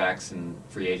quarterbacks in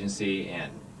free agency, and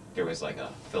there was like a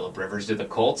Phillip Rivers to the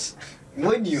Colts.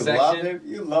 Wouldn't you section. love him?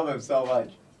 You love him so much.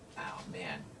 Oh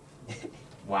man,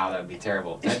 wow, that would be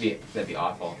terrible. That'd be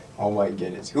awful. Oh my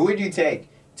goodness. Who would you take,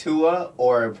 Tua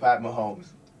or Pat Mahomes?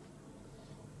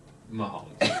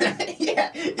 Mahomes.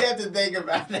 Yeah, you have to think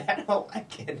about that. Oh my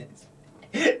goodness.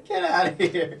 Get out of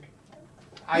here.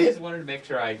 I just wanted to make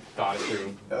sure I thought it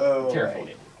through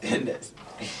carefully. My goodness.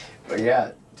 But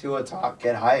yeah, Tua talk,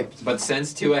 get hyped. But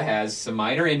since Tua has some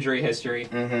minor injury history,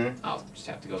 Mm-hmm. I'll just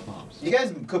have to go with Mahomes. You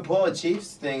guys could pull a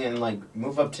Chiefs thing and like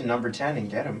move up to number 10 and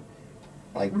get him.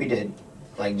 Like we did.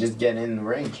 Like just get in the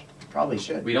range. Probably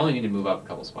should. We'd only need to move up a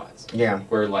couple spots. Yeah.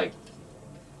 We're like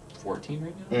 14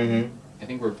 right now? Mm-hmm. I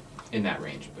think we're in that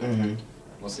range, but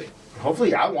we'll see.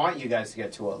 Hopefully, I want you guys to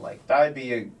get Tua. Like that would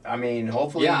be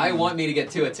hopefully. Yeah, I want me to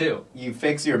get to it too. You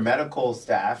fix your medical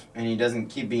staff and he doesn't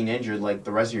keep being injured like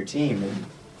the rest of your team. And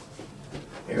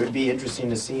it would be interesting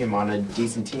to see him on a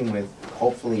decent team with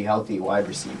hopefully healthy wide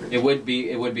receivers. It would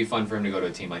be fun for him to go to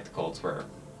a team like the Colts where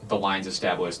the line's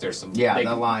established. There's some the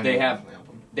line.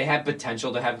 They have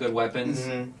potential to have good weapons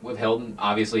with Hilton.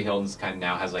 Obviously, Hilton's kind of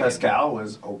now has like Pascal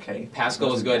was okay. Pascal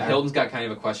was Wasn't good. bad. Hilton's got kind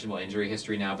of a questionable injury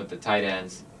history now, but the tight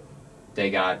ends, they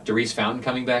got Darius Fountain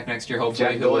coming back next year,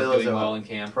 hopefully, Jack who was Doyle is doing a well in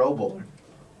camp. Pro Bowler.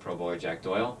 Pro Bowler Jack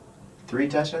Doyle. 2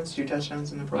 touchdowns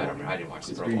in the Pro I Bowl. don't know. I didn't watch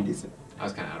the It's Pro pretty Bowl. decent. I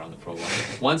was kind of out on the Pro Bowl.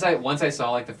 Once I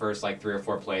saw like the first like 3 or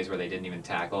 4 plays where they didn't even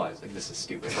tackle, I was like, this is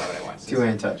stupid. Why would I watch this?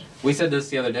 2-hand touch. We said this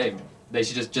the other day. They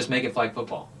should just make it flag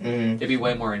football. Mm-hmm. It'd be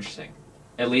way more interesting.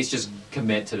 At least just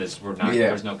commit to this. Yeah.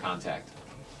 There's no contact.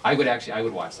 I would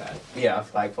watch that. Yeah, a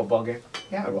flag football game.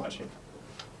 Yeah, I'd watch it.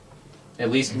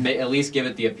 At least give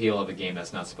it the appeal of a game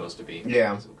that's not supposed to be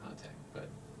Yeah. physical contact. But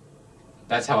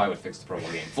that's how I would fix the Pro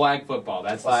Bowl game. Flag football.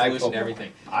 That's the Flag solution football. to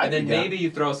everything. I'd And then be down. maybe you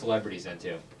throw celebrities in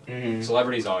too. Mm-hmm.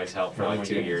 Celebrities always help for Oh like my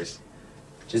 2 goodness. years.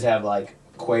 Just have like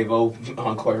Quavo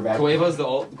on quarterback. Quavo's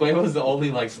the only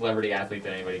like celebrity athlete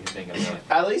that anybody can think of. Really.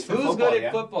 At least for Who's football, good at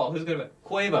yeah. football? Who's good at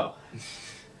Quavo?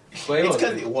 It's Quavo's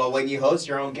because good. when you host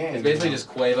your own game, It's basically just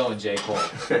Quavo and J. Cole.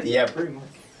 yeah, pretty much.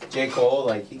 J. Cole,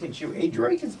 like he can shoot. Hey,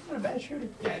 Drake is not a bad shooter.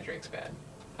 Yeah, Drake's bad.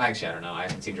 Actually, I don't know. I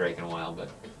haven't seen Drake in a while, but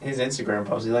His Instagram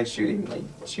post, he likes shooting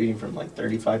from like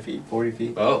 35 feet, 40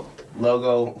 feet. oh,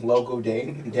 Logo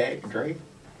day, Drake.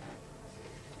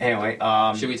 Anyway,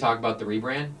 should we talk about the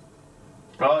rebrand?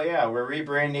 Oh yeah, we're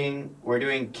rebranding. We're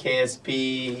doing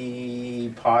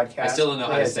KSP podcast. I still don't know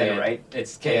how to say it. Right?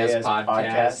 It's KS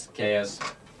Podcast. KS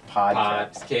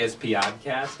Podcast. KSP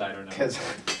Podcast. I don't know. Because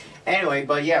anyway,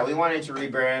 but yeah, we wanted to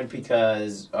rebrand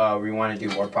because we want to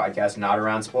do more podcasts not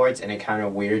around sports, and it's kind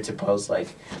of weird to post like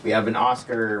we have an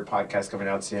Oscar podcast coming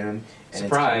out soon, and it's kind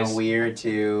Surprise. of weird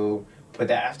to put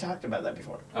that. I've talked about that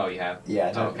before. Oh, you have? Yeah. I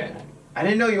Oh, talked okay. about that. I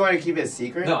didn't know you wanted to keep it a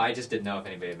secret. No, I just didn't know if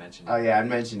anybody had mentioned it. Oh yeah, I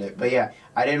mentioned it, but yeah,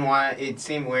 I didn't want. It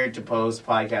seemed weird to post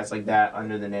podcasts like that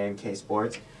under the name K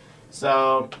Sports,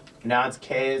 so now it's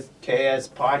KS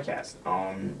Podcast.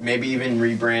 Maybe even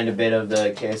rebrand a bit of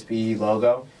the KSP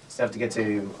logo. Still have to get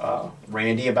to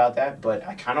Randy about that, but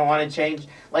I kind of want to change.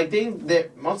 Like, think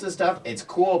that most of the stuff it's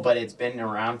cool, but it's been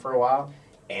around for a while,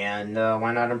 and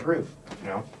why not improve? You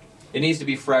know. It needs to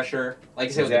be fresher. Like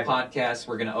I said, Exactly. with the podcast,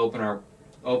 we're going to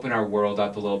open our world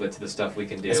up a little bit to the stuff we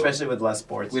can do. Especially with less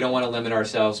sports. We don't want to limit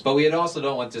ourselves, but we also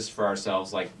don't want this for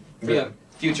ourselves. Like for the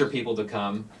future people to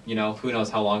come, who knows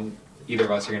how long either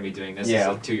of us are going to be doing this.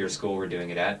 Yeah. It's a 2-year school we're doing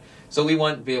it at. So we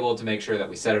want to be able to make sure that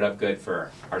we set it up good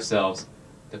for ourselves,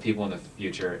 the people in the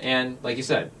future, and like you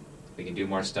said, we can do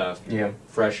more stuff. Yeah.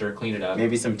 Fresher, clean it up.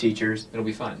 Maybe some teachers. It'll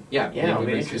be fun. Yeah. It'll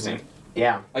be interesting.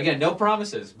 Yeah. Again, no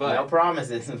promises, but No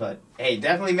promises, but hey,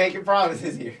 definitely making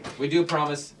promises here. we do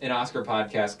promise an Oscar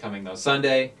podcast coming though.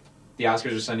 Sunday, the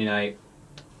Oscars are Sunday night.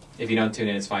 If you don't tune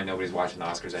in, it's fine. Nobody's watching the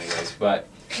Oscars anyways. But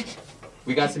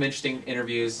we got some interesting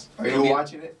interviews. Are you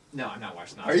watching it? No, I'm not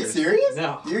watching the Oscars. Are you serious?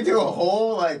 No. You do a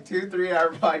whole 2-3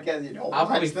 hour podcast. You don't I'll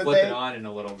probably watch the flip thing? it on in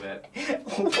a little bit.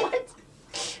 What?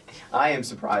 I am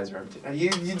surprised, Remington. You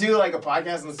do a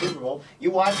podcast on the Super Bowl.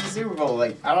 You watch the Super Bowl.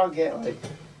 I don't get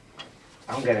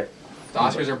I don't get it. The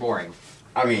Oscars are boring.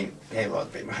 I mean, hey,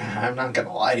 look, babe, I'm not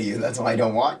gonna lie to you. That's why I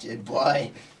don't watch it.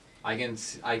 But I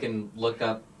can look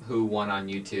up who won on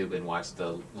YouTube and watch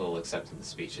the little acceptance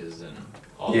speeches and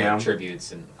all the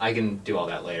tributes, and I can do all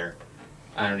that later.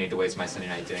 I don't need to waste my Sunday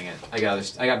night doing it. I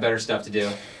got better stuff to do.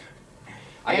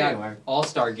 I got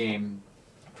All-Star Game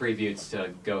previews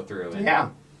to go through,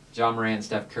 and John Morant and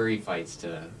Steph Curry fights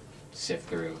to sift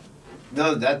through.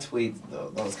 that tweet,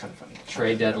 that was kind of funny.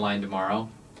 Trade deadline tomorrow.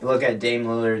 Look at Dame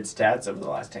Lillard's stats over the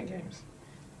last 10 games.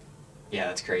 Yeah,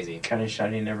 that's crazy. Kind of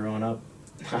shutting everyone up.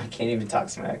 I can't even talk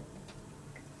smack.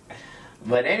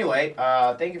 But anyway,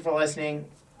 thank you for listening.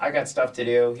 I got stuff to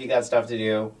do. He got stuff to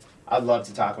do. I'd love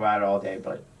to talk about it all day,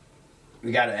 but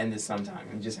we got to end this sometime.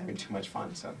 I'm just having too much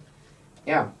fun. So,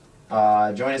 yeah.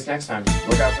 Join us next time.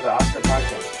 Look out for the Oscar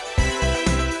podcast.